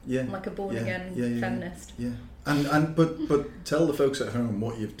convert. Yeah. I'm like a born again feminist. Yeah. And but tell the folks at home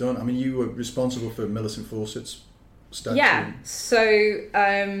what you've done. I mean, you were responsible for Millicent Fawcett's statue. Yeah. So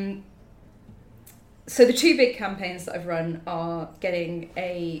the two big campaigns that I've run are getting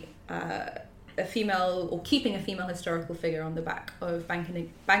a female, or keeping a female historical figure on the back of Bank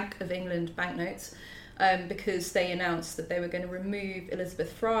of England banknotes. Because they announced that they were going to remove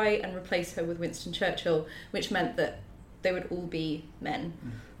Elizabeth Fry and replace her with Winston Churchill, which meant that they would all be men.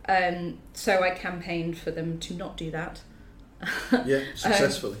 So I campaigned for them to not do that. Yeah,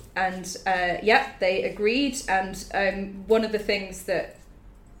 successfully. They agreed. And one of the things that,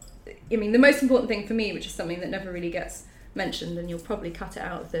 the most important thing for me, which is something that never really gets mentioned, and you'll probably cut it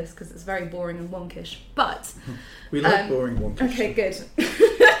out of this because it's very boring and wonkish, but... We like boring wonkish. Okay, good.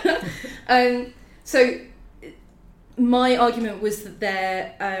 So my argument was that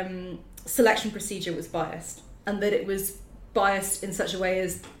their selection procedure was biased, and that it was biased in such a way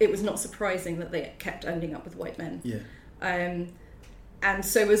as it was not surprising that they kept ending up with white men. Yeah. And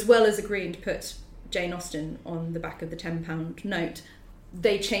so, as well as agreeing to put Jane Austen on the back of the £10 note,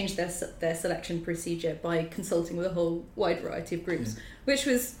 they changed their selection procedure by consulting with a whole wide variety of groups, which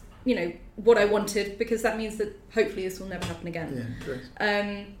was, what I wanted, because that means that hopefully this will never happen again. Yeah, great.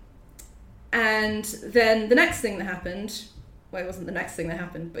 And then the next thing that happened, well, it wasn't the next thing that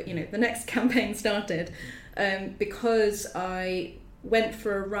happened, but, the next campaign started because I went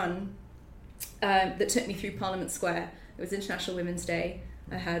for a run that took me through Parliament Square. It was International Women's Day.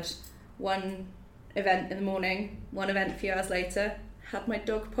 I had one event in the morning, one event a few hours later, had my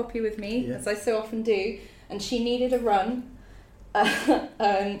dog Poppy with me, as I so often do, and she needed a run.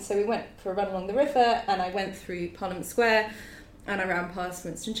 So we went for a run along the river, and I went through Parliament Square, and I ran past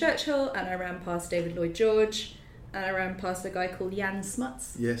Winston Churchill, and I ran past David Lloyd George, and I ran past a guy called Jan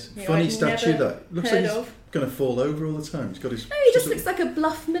Smuts. Yes, funny statue that looks like he's going to fall over all the time. He's got his. No, he just looks like a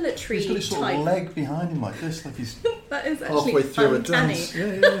bluff military. He's got his sort of leg behind him like this, like he's that is halfway through uncanny.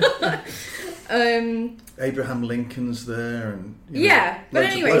 a dance. Abraham Lincoln's there, and but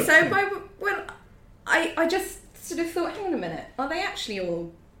anyway, so when I just sort of thought, hang on a minute, are they actually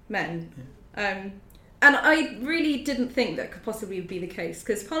all men? Yeah. And I really didn't think that could possibly be the case,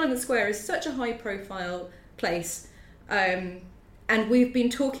 because Parliament Square is such a high-profile place, and we've been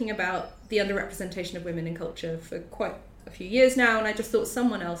talking about the underrepresentation of women in culture for quite a few years now, and I just thought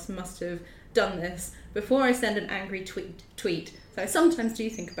someone else must have done this before I send an angry tweet. So I sometimes do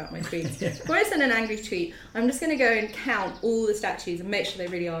think about my tweets. Before I send an angry tweet, I'm just going to go and count all the statues and make sure they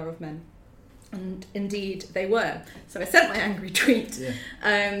really are of men. And indeed they were. So I sent my angry tweet,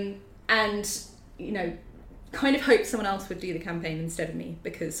 and kind of hoped someone else would do the campaign instead of me,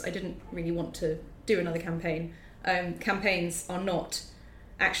 because I didn't really want to do another campaign. Campaigns are not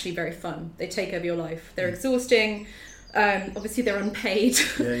actually very fun. They take over your life. They're exhausting. Obviously they're unpaid.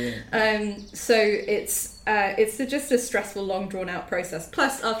 So it's just a stressful, long drawn out process.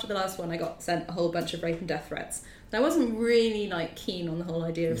 Plus, after the last one, I got sent a whole bunch of rape and death threats. And I wasn't really keen on the whole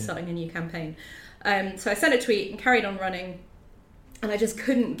idea of starting a new campaign. So I sent a tweet and carried on running, and I just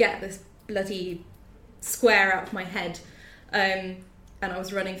couldn't get this bloody square out of my head. And I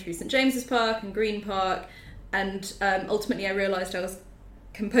was running through St James's Park and Green Park, and ultimately I realised I was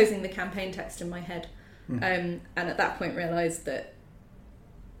composing the campaign text in my head. And at that point realised that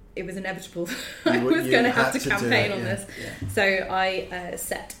it was inevitable. I was going to have to campaign on this. So I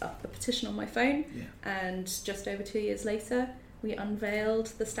set up a petition on my phone, and just over 2 years later we unveiled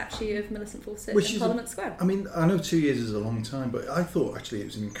the statue of Millicent Fawcett in Parliament Square. I mean, I know 2 years is a long time, but I thought actually it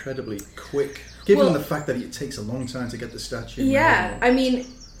was incredibly quick, given the fact that it takes a long time to get the statue. Yeah, I mean,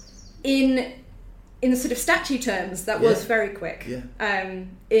 in sort of statue terms, that was very quick.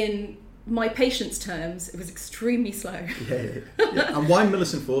 In my patience terms, it was extremely slow. And why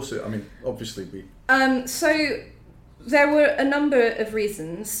Millicent Fawcett? I mean, obviously we... So there were a number of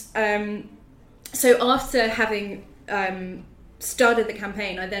reasons. So after having started the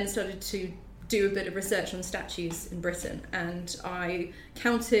campaign, I then started to do a bit of research on statues in Britain, and I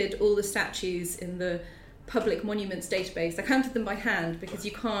counted all the statues in the public monuments database. I counted them by hand, because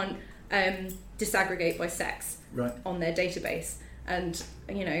you can't disaggregate by sex on their database. And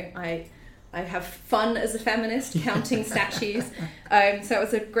I have fun as a feminist counting statues, so it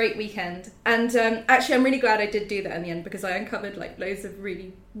was a great weekend. And actually I'm really glad I did do that in the end, because I uncovered loads of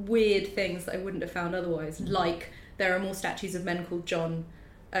really weird things that I wouldn't have found otherwise. Like, there are more statues of men called John,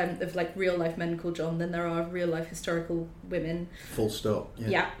 of real life men called John, than there are real life historical women. Full stop.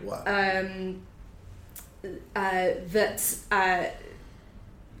 Wow. That's I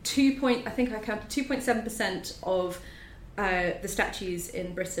think I counted 2.7% of the statues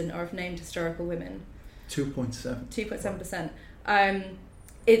in Britain are of named historical women. 2.7%.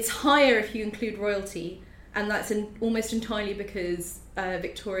 It's higher if you include royalty, and that's almost entirely because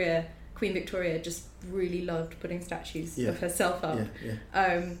Queen Victoria just really loved putting statues of herself up,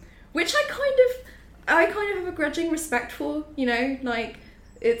 which I kind of have a grudging respect for.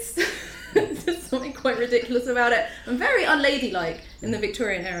 It's there's something quite ridiculous about it, and very unladylike in the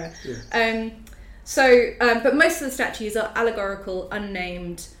Victorian era. But most of the statues are allegorical,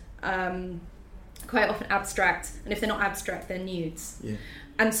 unnamed, quite often abstract, and if they're not abstract, they're nudes.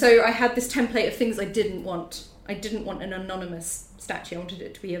 And so I had this template of things I didn't want. I didn't want an anonymous statue. I wanted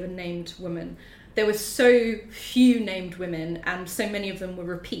it to be of a named woman. There were so few named women, and so many of them were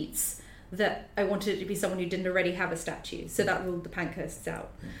repeats, that I wanted it to be someone who didn't already have a statue. So that ruled the Pankhursts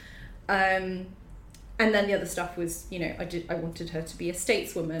out. And then the other stuff was, I wanted her to be a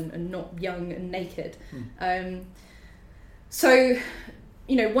stateswoman and not young and naked. So,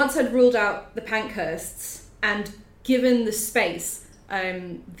 once I'd ruled out the Pankhursts and given the space,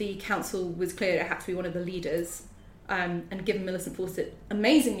 the council was clear it had to be one of the leaders. And given Millicent Fawcett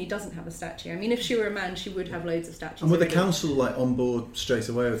amazingly doesn't have a statue. I mean, if she were a man, she would have loads of statues. And were the council on board straight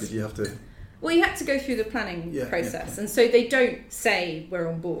away, or did you have to... Well, you had to go through the planning process, and so they don't say we're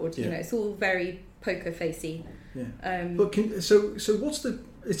on board. It's all very poker facey. But so what's the?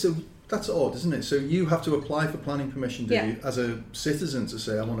 It's That's odd, isn't it? So you have to apply for planning permission, do you, as a citizen, to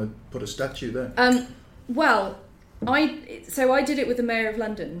say, I want to put a statue there? Well, I did it with the Mayor of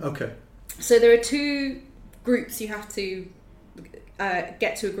London. Okay. So there are two groups you have to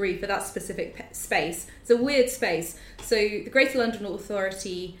get to agree for that specific space. It's a weird space. So the Greater London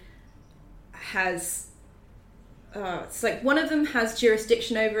Authority has... it's like one of them has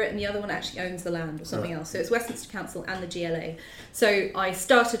jurisdiction over it and the other one actually owns the land or something else. So it's Westminster Council and the GLA. So I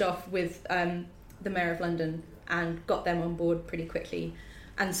started off with the Mayor of London and got them on board pretty quickly.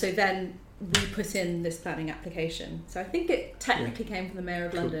 And so then we put in this planning application. So I think it technically came from the Mayor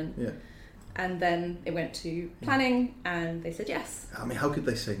of London. Yeah. And then it went to planning and they said yes. I mean, how could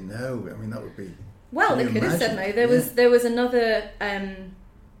they say no? I mean, that would be... Well, they could have said no. There was another...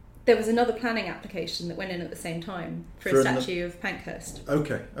 there was another planning application that went in at the same time for a statue of Pankhurst.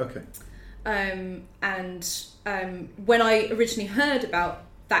 Okay. And when I originally heard about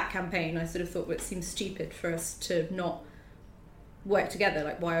that campaign, I sort of thought, well, it seems stupid for us to not work together.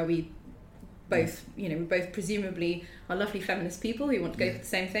 Like, why are we both, we're both presumably are lovely feminist people who want to go for the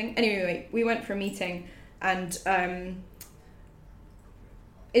same thing. Anyway, we went for a meeting and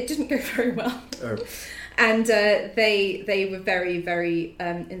it didn't go very well. Oh. And they were very, very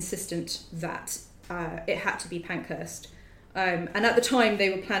insistent that it had to be Pankhurst. And at the time, they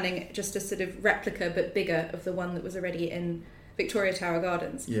were planning just a sort of replica, but bigger, of the one that was already in Victoria Tower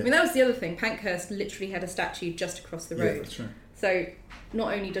Gardens. Yeah. I mean, that was the other thing. Pankhurst literally had a statue just across the road. Yeah, that's right. So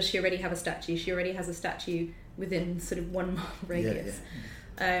not only does she already have a statue, she already has a statue within sort of 1 mile radius.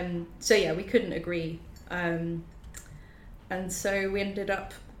 Yeah. We couldn't agree. And so we ended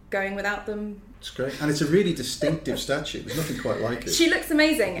up going without them. It's great, and it's a really distinctive statue. There's nothing quite like it. She looks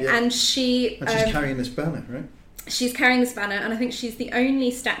amazing, and she's carrying this banner, right? She's carrying this banner, and I think she's the only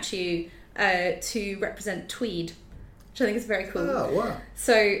statue to represent tweed, which I think is very cool. Oh wow!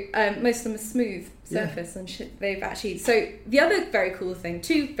 So most of them are smooth surface, and they've actually. So the other very cool thing,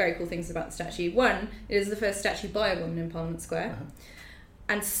 two very cool things about the statue. One, it is the first statue by a woman in Parliament Square,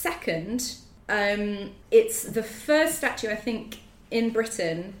 and second, it's the first statue I think in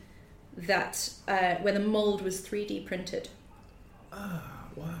Britain that where the mould was 3D printed. Ah,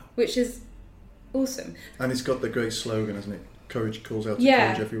 wow. Which is awesome. And it's got the great slogan, hasn't it? Courage calls out to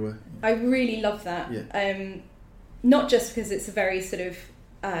courage everywhere. I really love that. Yeah. Not just because it's a very sort of,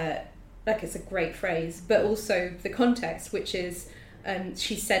 it's a great phrase, but also the context, which is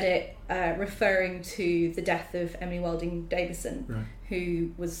she said it referring to the death of Emily Wilding Davison,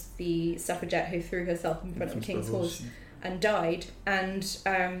 who was the suffragette who threw herself in front of King's Horse and died. And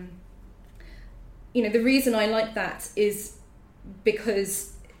the reason I like that is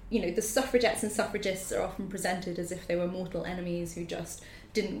because, the suffragettes and suffragists are often presented as if they were mortal enemies who just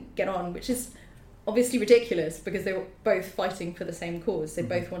didn't get on, which is obviously ridiculous because they were both fighting for the same cause. They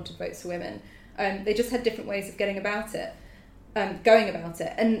both wanted votes for women. They just had different ways of going about it. And the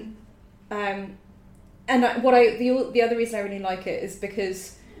other reason I really like it is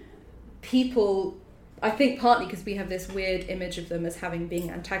because people, I think partly because we have this weird image of them as having been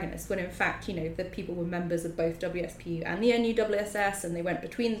antagonists, when in fact, the people were members of both WSPU and the NUWSS, and they went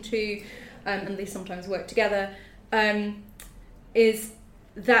between the two, and they sometimes worked together, is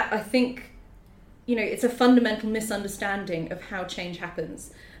that I think, it's a fundamental misunderstanding of how change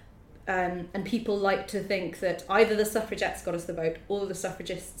happens. And people like to think that either the suffragettes got us the vote or the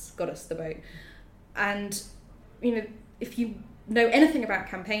suffragists got us the vote. And, if you know anything about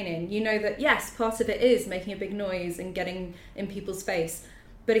campaigning, you know that yes, part of it is making a big noise and getting in people's face,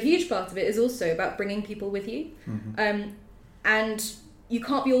 but a huge part of it is also about bringing people with you. And you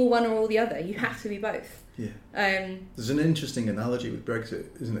can't be all one or all the other. You have to be both. There's an interesting analogy with Brexit,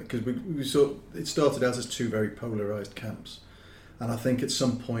 isn't it? Because we saw it started out as two very polarised camps, and I think at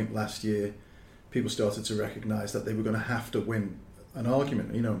some point last year people started to recognise that they were going to have to win an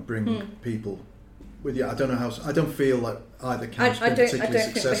argument, and bring people with you. I don't know how. I don't feel like either camp's been particularly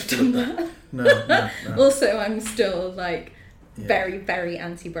successful at that. No. Also, I'm still very, very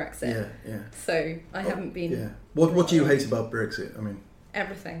anti-Brexit. Yeah. So I haven't been. Yeah. What do you hate about Brexit? I mean,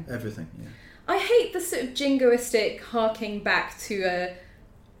 everything. Everything. Yeah. I hate the sort of jingoistic harking back to a.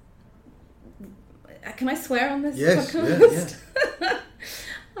 Can I swear on this podcast?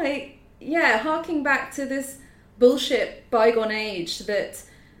 Yeah. Harking back to this bullshit bygone age that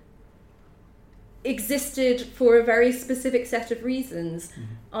existed for a very specific set of reasons,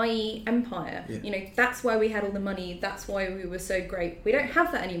 i.e. empire. That's why we had all the money, that's why we were so great. We don't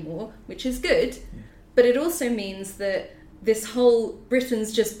have that anymore, which is good, but it also means that this whole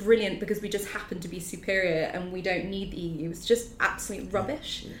Britain's just brilliant because we just happen to be superior and we don't need the EU. It's just absolute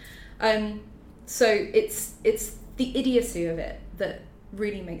rubbish. So it's the idiocy of it that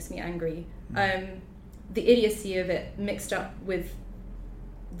really makes me angry. The idiocy of it mixed up with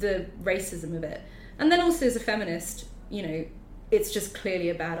the racism of it. And then also as a feminist, you know, it's just clearly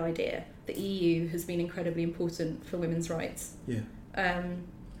a bad idea. The EU has been incredibly important for women's rights.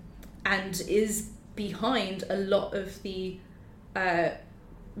 And is behind a lot of the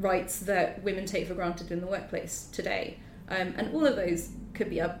rights that women take for granted in the workplace today. And all of those could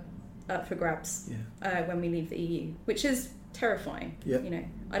be up for grabs when we leave the EU, which is terrifying. You know,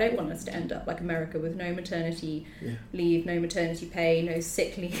 I don't want us to end up like America with no maternity leave, no maternity pay, no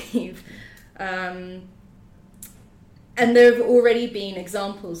sick leave. And there have already been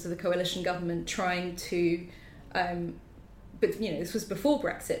examples of the coalition government trying to, but you know, this was before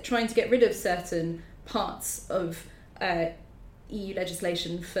Brexit, trying to get rid of certain parts of EU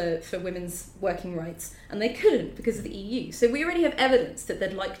legislation for women's working rights, and they couldn't because of the EU. So we already have evidence that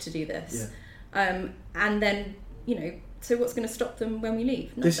they'd like to do this. And then, you know, so what's going to stop them when we leave?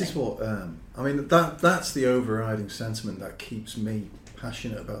 Nothing. This is what, I mean, that's the overriding sentiment that keeps me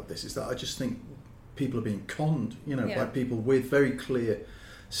passionate about this, is that I just think people are being conned, you know, by people with very clear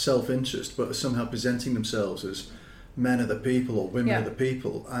self-interest, but are somehow presenting themselves as men are the people or women are the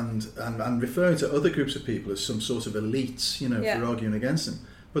people, and referring to other groups of people as some sort of elites, you know, for arguing against them.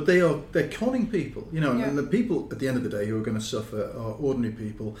 But they're conning people, you know, and the people at the end of the day who are going to suffer are ordinary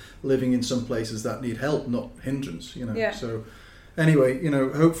people living in some places that need help, not hindrance, you know. So anyway, you know,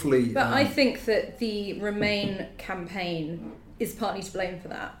 hopefully... But I think that the Remain campaign is partly to blame for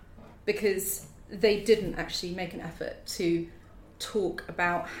that, because they didn't actually make an effort to talk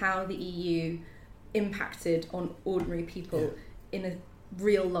about how the EU impacted on ordinary people in a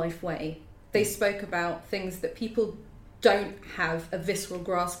real life way. They spoke about things that people don't have a visceral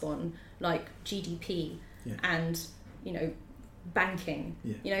grasp on, like GDP and, you know, banking,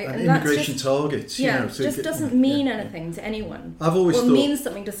 you know, and immigration targets. You know, so just doesn't mean anything to anyone. I've always what thought... means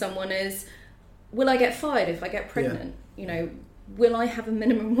something to someone is, will I get fired if I get pregnant? You know, will I have a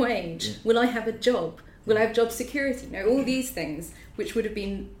minimum wage? Will I have a job? Will I have job security? You know, all these things which would have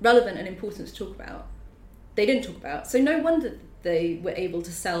been relevant and important to talk about, they didn't talk about. So no wonder they were able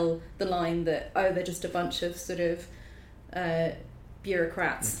to sell the line that, oh, they're just a bunch of sort of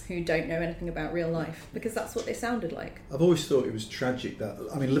bureaucrats who don't know anything about real life, because that's what they sounded like. I've always thought it was tragic that,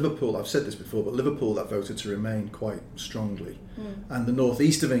 I mean, Liverpool, I've said this before, but Liverpool that voted to Remain quite strongly, and the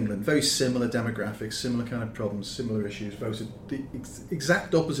northeast of England, very similar demographics, similar kind of problems, similar issues, voted the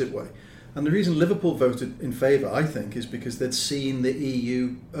exact opposite way. And the reason Liverpool voted in favour, I think, is because they'd seen the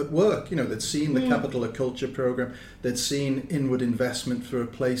EU at work. You know, they'd seen the Capital of Culture programme, they'd seen inward investment for a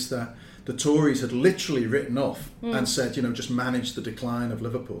place that the Tories had literally written off and said, you know, just manage the decline of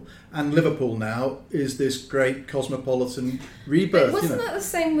Liverpool. And Liverpool now is this great cosmopolitan rebirth. But wasn't that the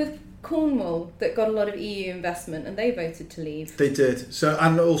same with Cornwall, that got a lot of EU investment and they voted to leave? They did. So,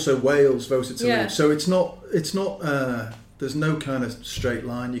 and also Wales voted to leave. So it's not. There's no kind of straight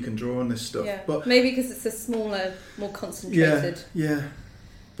line you can draw on this stuff. But maybe because it's a smaller, more concentrated.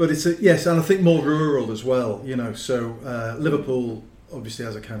 But it's and I think more rural as well. You know, so Liverpool obviously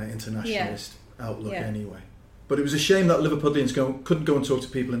has a kind of internationalist outlook anyway. But it was a shame that Liverpudlians couldn't go and talk to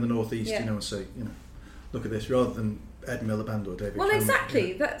people in the northeast, you know, and say, you know, look at this, rather than Ed Miliband or David. Well, Cameron.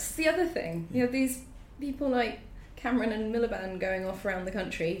 exactly. That's the other thing. You know, these people like Cameron and Miliband going off around the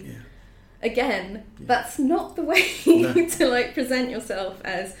country. Again, that's not the way to like present yourself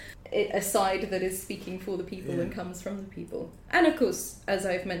as a side that is speaking for the people and comes from the people. And of course, as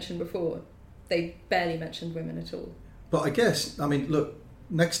I've mentioned before, they barely mentioned women at all. But I guess, I mean, look,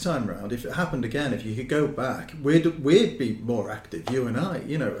 next time round, if it happened again, if you could go back, we'd be more active, you and I,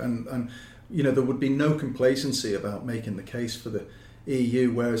 you know, and you know, there would be no complacency about making the case for the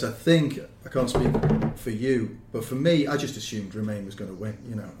EU, whereas I think, I can't speak for you, but for me, I just assumed Remain was going to win,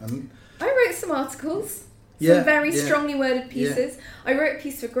 you know. And I wrote some articles, some very strongly worded pieces. I wrote a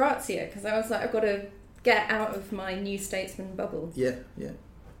piece for Grazia because I was like, I've got to get out of my New Statesman bubble.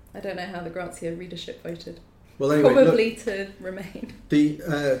 I don't know how the Grazia readership voted. Well, anyway, probably to Remain.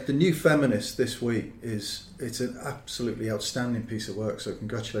 The New Feminist this week it's an absolutely outstanding piece of work. So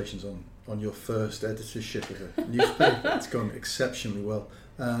congratulations on your first editorship of a newspaper. It's gone exceptionally well.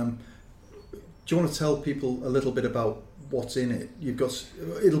 Do you want to tell people a little bit about what's in it?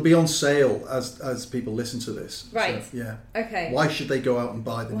 It'll be on sale as people listen to this. Right. So, Okay. Why should they go out and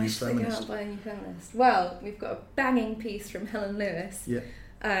buy the New Feminist? Why should they go out and buy a New Feminist? Well, we've got a banging piece from Helen Lewis.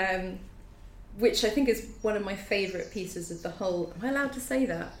 Which I think is one of my favourite pieces of the whole... Am I allowed to say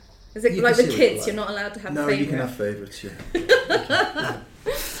that? Is it like with kids, you're not allowed to have favourites? No, you can have favourites,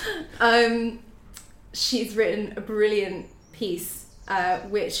 She's written a brilliant piece,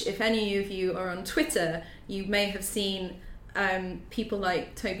 which if any of you are on Twitter, you may have seen people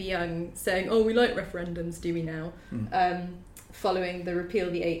like Toby Young saying, "Oh, we like referendums, do we now?" Following the Repeal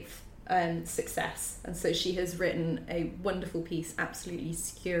the Eighth success, and so she has written a wonderful piece, absolutely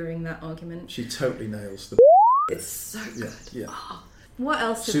skewering that argument. She totally nails the. It's so good. Yeah. Oh, what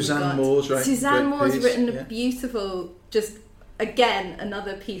else have Suzanne we got? Moore's writing Suzanne Moore's piece. written a beautiful, just again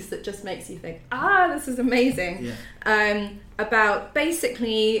another piece that just makes you think, this is amazing. About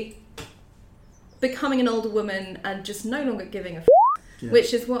basically becoming an older woman and just no longer giving a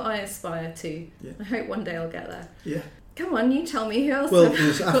which is what I aspire to. I hope one day I'll get there. Come on, you tell me who else. Well,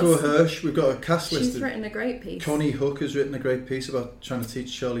 there's Afua Hirsch. We've got a cast list. She's written a great piece. Connie Hook has written a great piece about trying to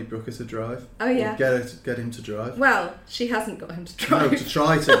teach Charlie Brooker to drive. Oh yeah, get him to drive. Well, she hasn't got him to drive. No, to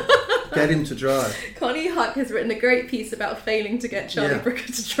try to get him to drive. Connie Hook has written a great piece about failing to get Charlie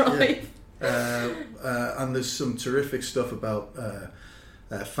Brooker to drive. And there's some terrific stuff about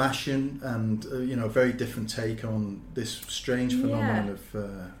fashion and a very different take on this strange phenomenon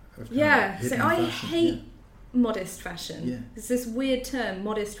of hidden so I fashion. hate modest fashion. There's this weird term,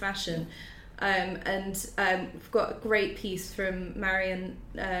 modest fashion, and we've got a great piece from Marian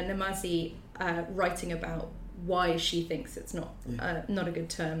Namazi writing about why she thinks it's not a good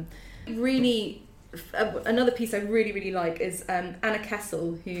term. Really, another piece I really, really like is Anna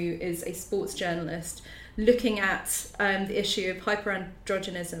Kessel, who is a sports journalist, looking at the issue of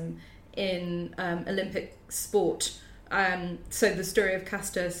hyperandrogenism in Olympic sport. So the story of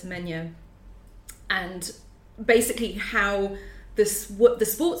Caster Semenya, and basically how the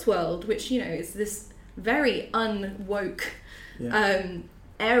sports world, which is this very unwoke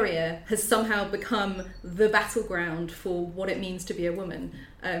area, has somehow become the battleground for what it means to be a woman.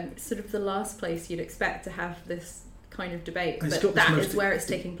 Sort of the last place you'd expect to have this kind of debate, but that is where it's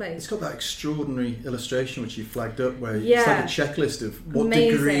taking place. It's got that extraordinary illustration which you flagged up, where it's like a checklist of what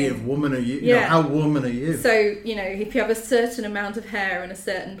degree of woman are you, you know, how woman are you. So, if you have a certain amount of hair in a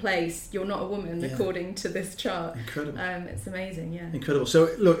certain place, you're not a woman according to this chart. Incredible. It's amazing, Incredible. So,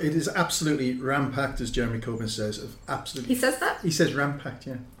 look, it is absolutely ram-packed, as Jeremy Corbyn says. Absolutely. He says that? He says ram-packed,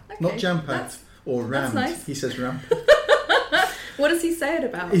 Okay. Not jam-packed or rammed. That's nice. He says ram-packed. What does he say it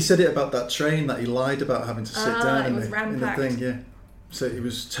about? He said it about that train that he lied about having to sit down in the ram-packed. thing, So it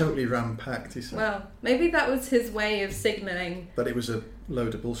was totally ram-packed, he said. Well, maybe that was his way of signalling that it was a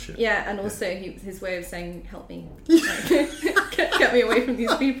load of bullshit. Yeah, and also his way of saying, help me. Get me away from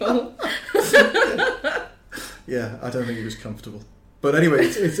these people. Yeah, I don't think he was comfortable. But anyway,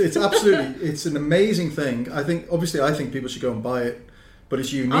 it's absolutely, it's an amazing thing. I think people should go and buy it. But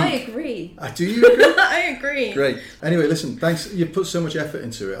it's unique. I agree. Do you agree? I agree. Great. Anyway, listen, thanks. You put so much effort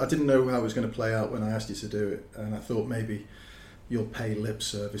into it. I didn't know how it was going to play out when I asked you to do it. And I thought maybe you'll pay lip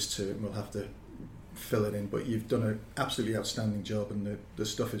service to it and we'll have to fill it in. But you've done an absolutely outstanding job and the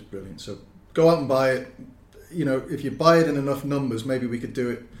stuff is brilliant. So go out and buy it. If you buy it in enough numbers, maybe we could do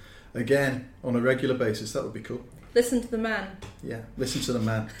it again on a regular basis. That would be cool. Listen to the man. Yeah, listen to the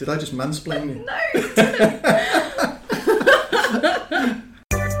man. Did I just mansplain you? No, you didn't.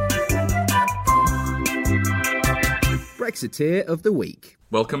 Brexiteer of the Week.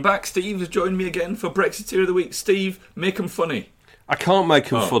 Welcome back. Steve has joined me again for Brexiteer of the Week. Steve, make them funny. I can't make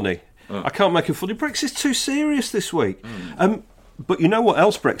them funny. I can't make them funny. Brexit's too serious this week. But you know what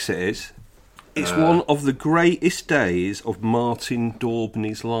else Brexit is? It's one of the greatest days of Martin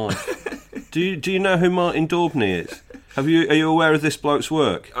Daubney's life. Do you know who Martin Daubney is? Are you aware of this bloke's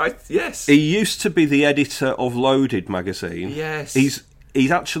work? Yes. He used to be the editor of Loaded magazine. Yes. He's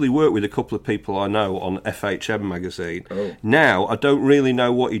actually worked with a couple of people I know on FHM magazine. Oh. Now, I don't really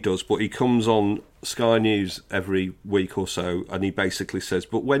know what he does, but he comes on Sky News every week or so, and he basically says,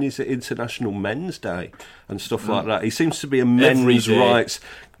 but when is it International Men's Day? And stuff like that. He seems to be a men's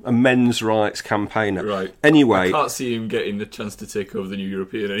rights campaigner. Right. Anyway, I can't see him getting the chance to take over the New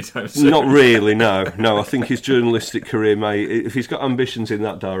European anytime soon. Not really, no. I think his journalistic career if he's got ambitions in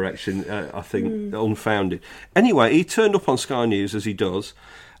that direction, I think unfounded. Anyway, he turned up on Sky News, as he does,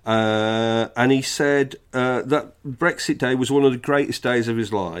 and he said that Brexit Day was one of the greatest days of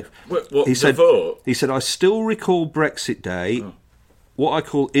his life. What he said, vote? He said, I still recall Brexit Day, what I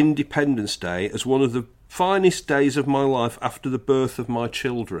call Independence Day, as one of the finest days of my life after the birth of my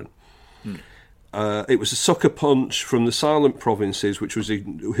children. It was a sucker punch from the silent provinces,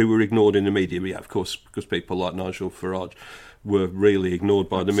 who were ignored in the media. But yeah, of course, because people like Nigel Farage were really ignored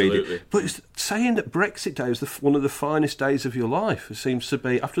by the media. But it's saying that Brexit Day is one of the finest days of your life. It seems to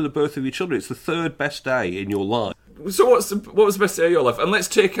be, after the birth of your children, it's the third best day in your life. So what was the best day of your life? And let's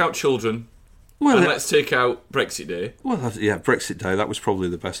take out children. And let's take out Brexit Day. Well, yeah, Brexit Day, that was probably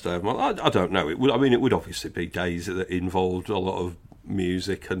the best day of my life. I don't know. It would obviously be days that involved a lot of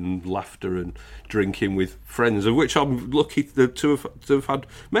music and laughter and drinking with friends, of which I'm lucky to have had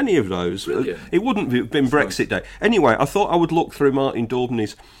many of those. Brilliant. It wouldn't have been Brexit Day. Anyway, I thought I would look through Martin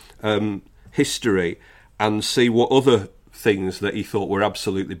Daubney's history and see what other things that he thought were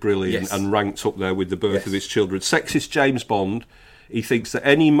absolutely brilliant and ranked up there with the birth of his children. Sexist James Bond. He thinks that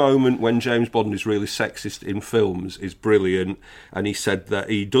any moment when James Bond is really sexist in films is brilliant, and he said that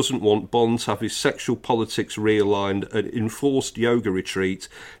he doesn't want Bond to have his sexual politics realigned, an enforced yoga retreat,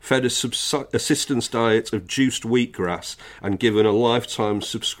 fed a assistance diet of juiced wheatgrass, and given a lifetime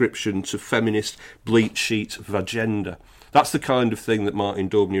subscription to feminist bleach sheet vagenda. That's the kind of thing that Martin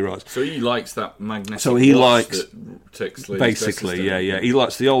Daubney writes. So he likes that magnetic. So he likes that takes basically, yeah. He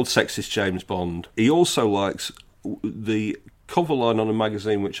likes the old sexist James Bond. He also likes the cover line on a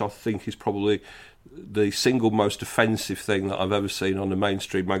magazine, which I think is probably the single most offensive thing that I've ever seen on a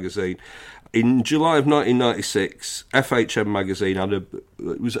mainstream magazine. In July of 1996, FHM magazine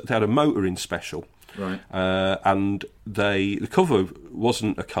had a motoring special. Right. And the cover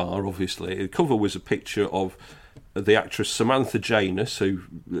wasn't a car, obviously. The cover was a picture of the actress Samantha Janus, who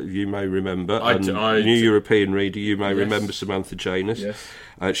you may remember, New European reader, you may remember Samantha Janus. Yes.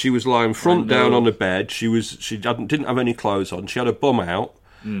 She was lying front down on a bed. She didn't have any clothes on. She had a bum out,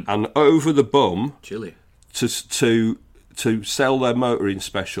 and over the bum, chilly, to sell their motoring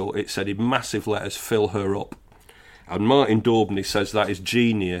special, it said in massive letters, "Fill her up." And Martin Daubney says that is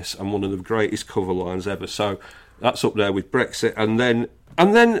genius and one of the greatest cover lines ever. So that's up there with Brexit, and then.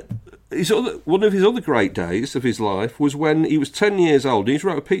 One of his other great days of his life was when he was 10 years old. He's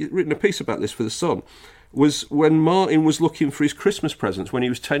written a piece about this for The Sun. Was when Martin was looking for his Christmas presents when he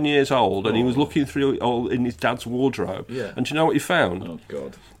was 10 years old, and he was looking through all in his dad's wardrobe. Yeah. And do you know what he found? Oh,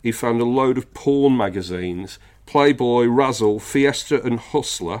 God. He found a load of porn magazines, Playboy, Razzle, Fiesta and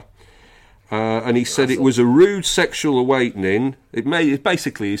Hustler. And he said it was a rude sexual awakening.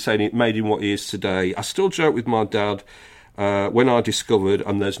 Basically, he's saying it made him what he is today. I still joke with my dad when I discovered,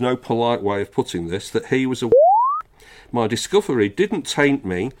 and there's no polite way of putting this, that he was a My discovery didn't taint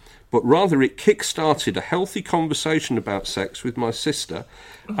me, but rather it kick-started a healthy conversation about sex with my sister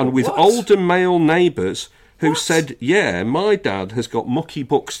and with older male neighbours who said, yeah, my dad has got mucky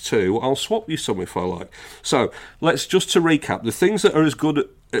books too, I'll swap you some if I like. So, let's just to recap, the things that are as good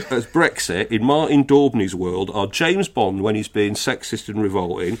as Brexit in Martin Daubney's world are James Bond when he's being sexist and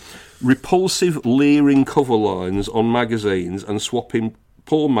revolting, repulsive, leering cover lines on magazines and swapping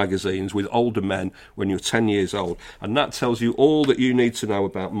porn magazines with older men when you're 10 years old. And that tells you all that you need to know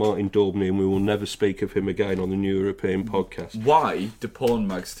about Martin Daubney, and we will never speak of him again on the New European podcast. Why do porn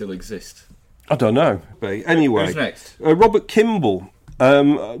mags still exist? I don't know. Anyway, who's next? Robert Kimball. I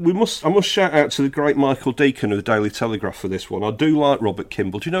must shout out to the great Michael Deacon of the Daily Telegraph for this one. I do like Robert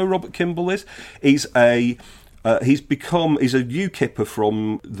Kimball. Do you know who Robert Kimball is? He's a UKIPper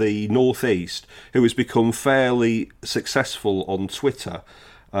from the northeast who has become fairly successful on Twitter.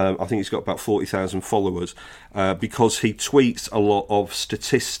 I think he's got about 40,000 followers because he tweets a lot of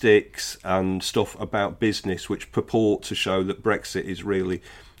statistics and stuff about business which purport to show that Brexit is really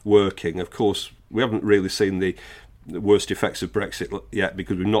working. Of course, we haven't really seen the worst effects of Brexit yet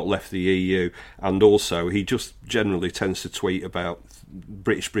because we've not left the EU, and also he just generally tends to tweet about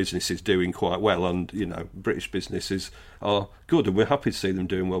British businesses doing quite well, and you know, British businesses are good and we're happy to see them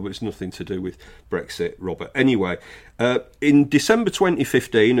doing well, but it's nothing to do with Brexit, Robert. Anyway, in December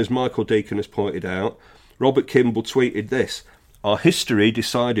 2015, as Michael Deacon has pointed out, Robert Kimball tweeted this: our history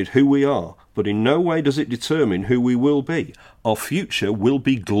decided who we are, but in no way does it determine who we will be. Our future will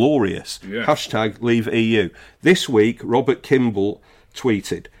be glorious. Yeah. Hashtag leave EU. This week, Robert Kimball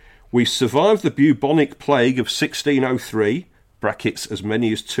tweeted, we survived the bubonic plague of 1603, brackets as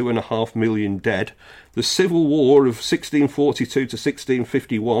many as 2.5 million dead, the Civil War of 1642 to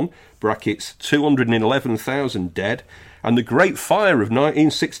 1651, brackets 211,000 dead, and the Great Fire of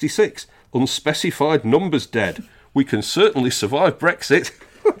 1966, unspecified numbers dead. We can certainly survive Brexit.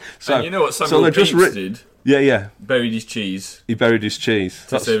 So, and you know what Samuel Pepys did? Yeah. Buried his cheese. He buried his cheese.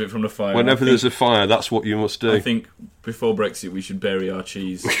 To save it from the fire. Whenever there's a fire, that's what you must do. I think before Brexit we should bury our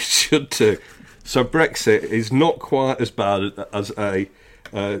cheese. We should do. So Brexit is not quite as bad as a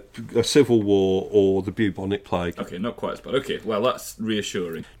civil war or the bubonic plague. Okay, not quite as bad. Okay, well, that's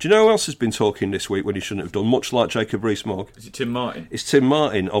reassuring. Do you know who else has been talking this week when he shouldn't have done? Much like Jacob Rees-Mogg. Is it Tim Martin? It's Tim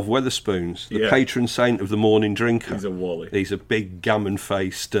Martin of Wetherspoons, the patron saint of the morning drinker. He's a wally. He's a big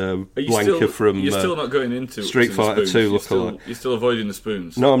gammon-faced wanker from You're still not going into Street Fighter 2 lookalike. You're still avoiding the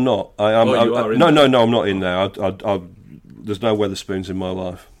spoons. No, I'm not. You are in no, there. I'm not in there. There's no Wetherspoons in my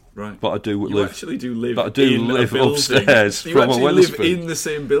life. Right. But I do You live. actually do live. But I do in live a building. upstairs You from a actually live Wetherspoon. in the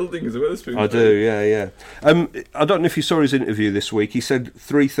same building as a Wetherspoon. I do, yeah. I don't know if you saw his interview this week. He said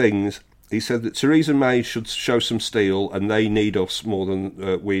 3 things. He said that Theresa May should show some steel, and they need us more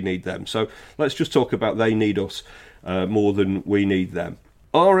than we need them. So let's just talk about they need us more than we need them.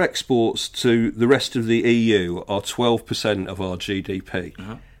 Our exports to the rest of the EU are 12% of our GDP.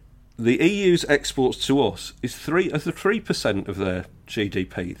 Uh-huh. The EU's exports to us is 3% of their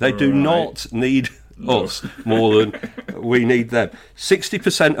GDP. They do not need us more than we need them.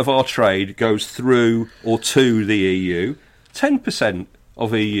 60% of our trade goes through or to the EU. 10%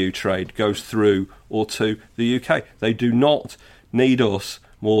 of EU trade goes through or to the UK. They do not need us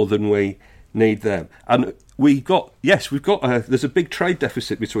more than we need them. And there's a big trade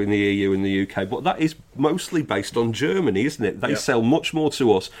deficit between the EU and the UK, but that is mostly based on Germany, isn't it? They sell much more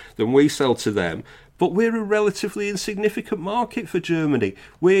to us than we sell to them, but we're a relatively insignificant market for Germany.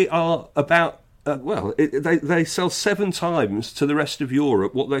 We are about they sell 7 times to the rest of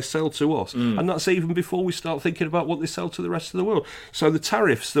Europe what they sell to us, and that's even before we start thinking about what they sell to the rest of the world. So the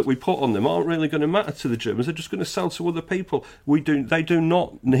tariffs that we put on them aren't really going to matter to the Germans. They're just going to sell to other people. They do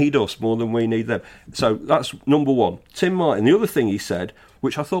not need us more than we need them. So that's number one. Tim Martin, the other thing he said,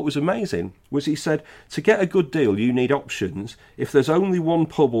 which I thought was amazing, was he said, to get a good deal, you need options. If there's only one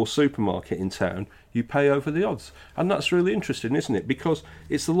pub or supermarket in town, you pay over the odds. And that's really interesting, isn't it? Because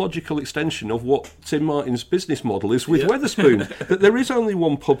it's the logical extension of what Tim Martin's business model is with Wetherspoon, that there is only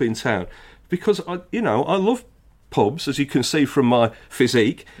one pub in town. Because, I love pubs, as you can see from my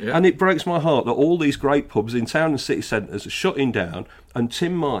physique, and it breaks my heart that all these great pubs in town and city centres are shutting down, and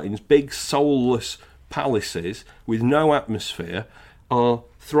Tim Martin's big, soulless palaces with no atmosphere are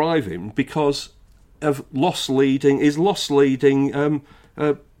thriving because of loss-leading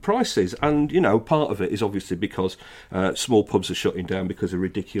prices. And, part of it is obviously because small pubs are shutting down because of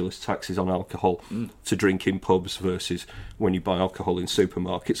ridiculous taxes on alcohol to drink in pubs versus when you buy alcohol in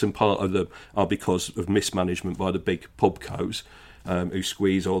supermarkets. And part of them are because of mismanagement by the big pubcos who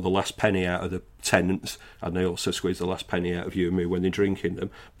squeeze all the last penny out of the tenants, and they also squeeze the last penny out of you and me when they're drinking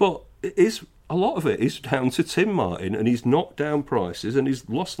them. But a lot of it is down to Tim Martin and his knockdown prices and his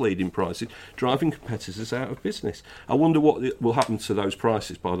loss-leading prices, driving competitors out of business. I wonder what will happen to those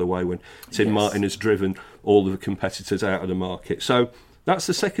prices, by the way, when Tim Martin has driven all of the competitors out of the market. So that's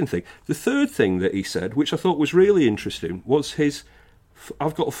the second thing. The third thing that he said, which I thought was really interesting, was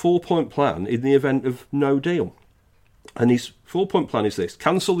I've got a 4-point plan in the event of no deal. And his 4-point plan is this: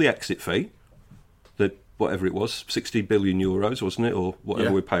 cancel the exit fee, whatever it was, 60 billion euros, wasn't it, or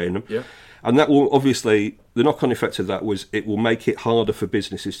whatever we're paying them. Yeah. And that will, obviously, the knock-on effect of that was it will make it harder for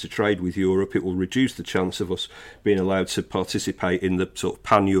businesses to trade with Europe. It will reduce the chance of us being allowed to participate in the sort of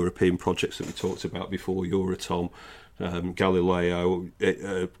pan-European projects that we talked about before, Euratom, Galileo,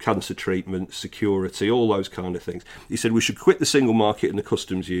 cancer treatment, security, all those kind of things. He said we should quit the single market and the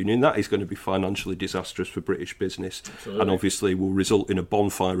customs union. That is going to be financially disastrous for British business. Absolutely. And obviously will result in a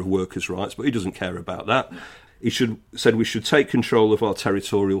bonfire of workers' rights, but he doesn't care about that. He said we should take control of our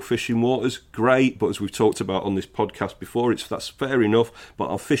territorial fishing waters. Great, but as we've talked about on this podcast before, that's fair enough, but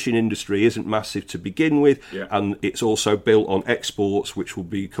our fishing industry isn't massive to begin with, and it's also built on exports, which will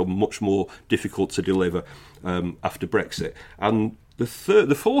become much more difficult to deliver after Brexit. And the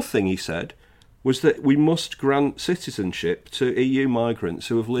fourth thing he said was that we must grant citizenship to EU migrants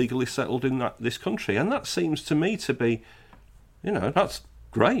who have legally settled in this country. And that seems to me to be, that's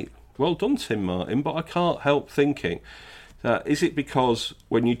great. Well done, Tim Martin, but I can't help thinking that is it because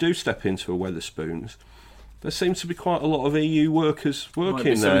when you do step into a Wetherspoons, there seems to be quite a lot of EU workers working there.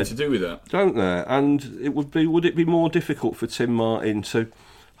 Might be something to do with that, don't there? And would it be more difficult for Tim Martin to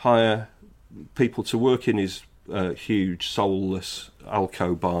hire people to work in his huge, soulless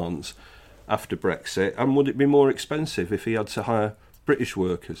Alco barns after Brexit? And would it be more expensive if he had to hire British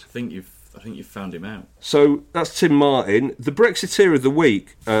workers? I think you've found him out. So that's Tim Martin. The Brexiteer of the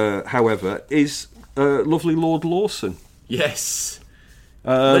week, however, is lovely Lord Lawson. Yes.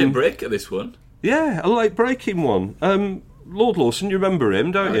 Late break at this one. Yeah, a late breaking one. Lord Lawson, you remember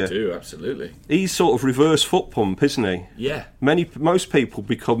him, don't you? I do, absolutely. He's sort of reverse foot pump, isn't he? Yeah. Most people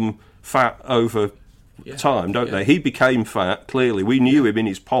become fat over time, don't they? He became fat, clearly. We knew him in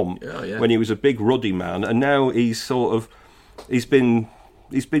his pomp when he was a big ruddy man, and now the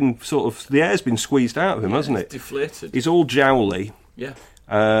air's been squeezed out of him, hasn't it? Deflated. He's all jowly. Yeah.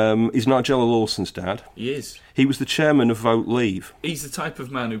 He's Nigella Lawson's dad. He is. He was the chairman of Vote Leave. He's the type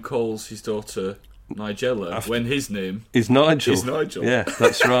of man who calls his daughter Nigella when his name is Nigel. Yeah,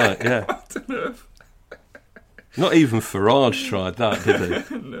 that's right, yeah. I don't know. Not even Farage tried that, did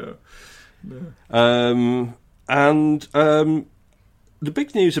he? No. the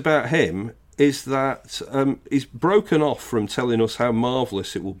big news about him is that he's broken off from telling us how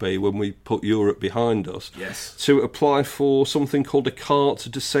marvellous it will be when we put Europe behind us to apply for something called a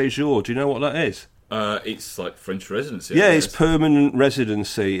carte de séjour. Do you know what that is? It's like French residency. Yeah, it's permanent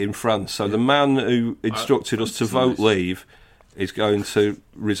residency in France. So the man who instructed us to vote leave is going to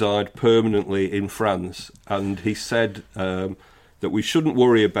reside permanently in France. And he said that we shouldn't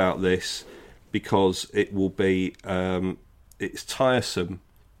worry about this because it will be... it's tiresome,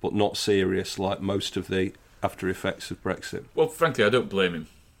 but not serious, like most of the after effects of Brexit. Well, frankly, I don't blame him.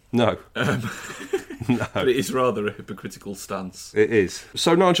 No. No. But it is rather a hypocritical stance. It is.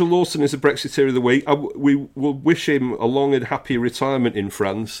 So Nigel Lawson is the Brexiteer of the week. We will wish him a long and happy retirement in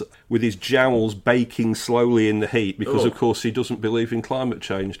France with his jowls baking slowly in the heat because, of course, he doesn't believe in climate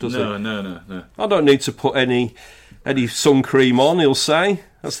change, does he? No. I don't need to put any sun cream on, he'll say.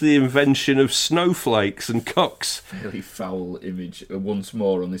 That's the invention of snowflakes and cucks. Very foul image once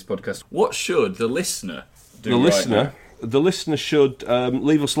more on this podcast. What should the listener do? The listener should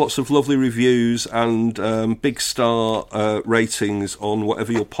leave us lots of lovely reviews and big star ratings on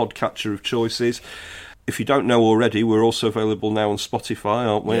whatever your podcatcher of choice is. If you don't know already, we're also available now on Spotify,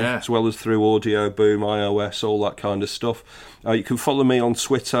 aren't we? Yeah. As well as through Audio Boom, iOS, all that kind of stuff. You can follow me on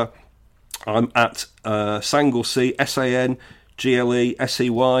Twitter. I'm at Sanglesey, SANGLESEY.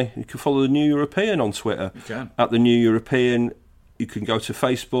 You can follow the New European on Twitter. You can. At the New European. You can go to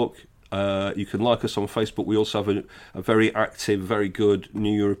Facebook. You can like us on Facebook. We also have a very active, very good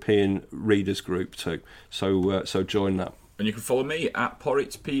New European readers group too. So join that. And you can follow me at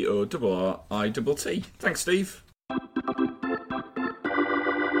Porritt, PORRITT. Thanks, Steve.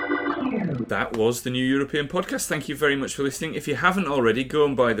 That was the New European Podcast. Thank you very much for listening. If you haven't already, go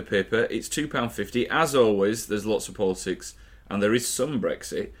and buy the paper. It's £2.50. As always, there's lots of politics and there is some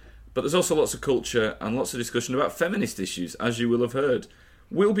Brexit, but there's also lots of culture and lots of discussion about feminist issues, as you will have heard.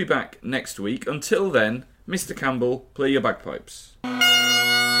 We'll be back next week. Until then, Mr. Campbell, play your bagpipes.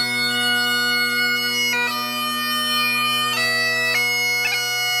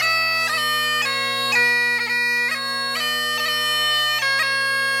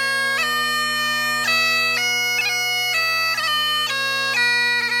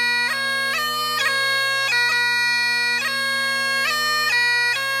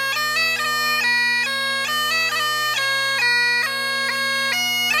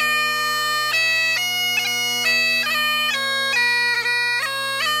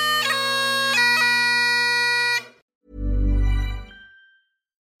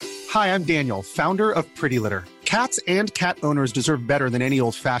 Hi, I'm Daniel, founder of Pretty Litter. Cats and cat owners deserve better than any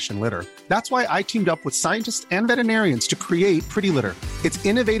old-fashioned litter. That's why I teamed up with scientists and veterinarians to create Pretty Litter. Its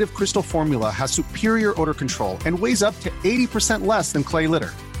innovative crystal formula has superior odor control and weighs up to 80% less than clay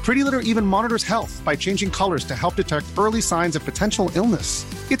litter. Pretty Litter even monitors health by changing colors to help detect early signs of potential illness.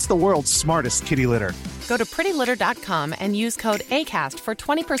 It's the world's smartest kitty litter. Go to prettylitter.com and use code ACAST for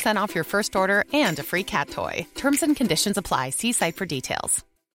 20% off your first order and a free cat toy. Terms and conditions apply. See site for details.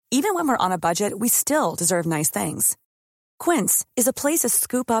 Even when we're on a budget, we still deserve nice things. Quince is a place to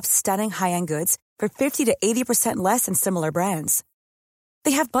scoop up stunning high-end goods for 50 to 80% less than similar brands.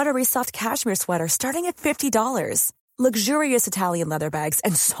 They have buttery soft cashmere sweaters starting at $50, luxurious Italian leather bags,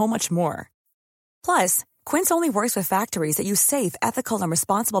 and so much more. Plus, Quince only works with factories that use safe, ethical, and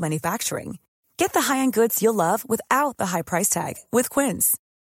responsible manufacturing. Get the high-end goods you'll love without the high price tag with Quince.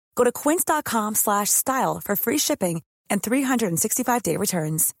 Go to quince.com/style for free shipping and 365-day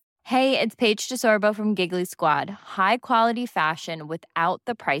returns. Hey, it's Paige DeSorbo from Giggly Squad. High quality fashion without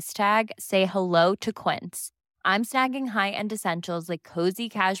the price tag. Say hello to Quince. I'm snagging high-end essentials like cozy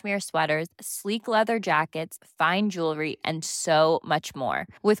cashmere sweaters, sleek leather jackets, fine jewelry, and so much more.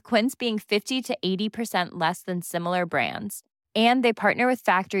 With Quince being 50 to 80% less than similar brands. And they partner with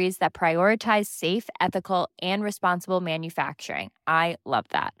factories that prioritize safe, ethical, and responsible manufacturing. I love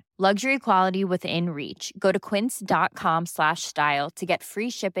that. Luxury quality within reach. Go to quince.com/style to get free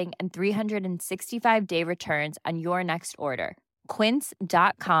shipping and 365-day returns on your next order.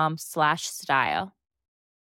 Quince.com/style.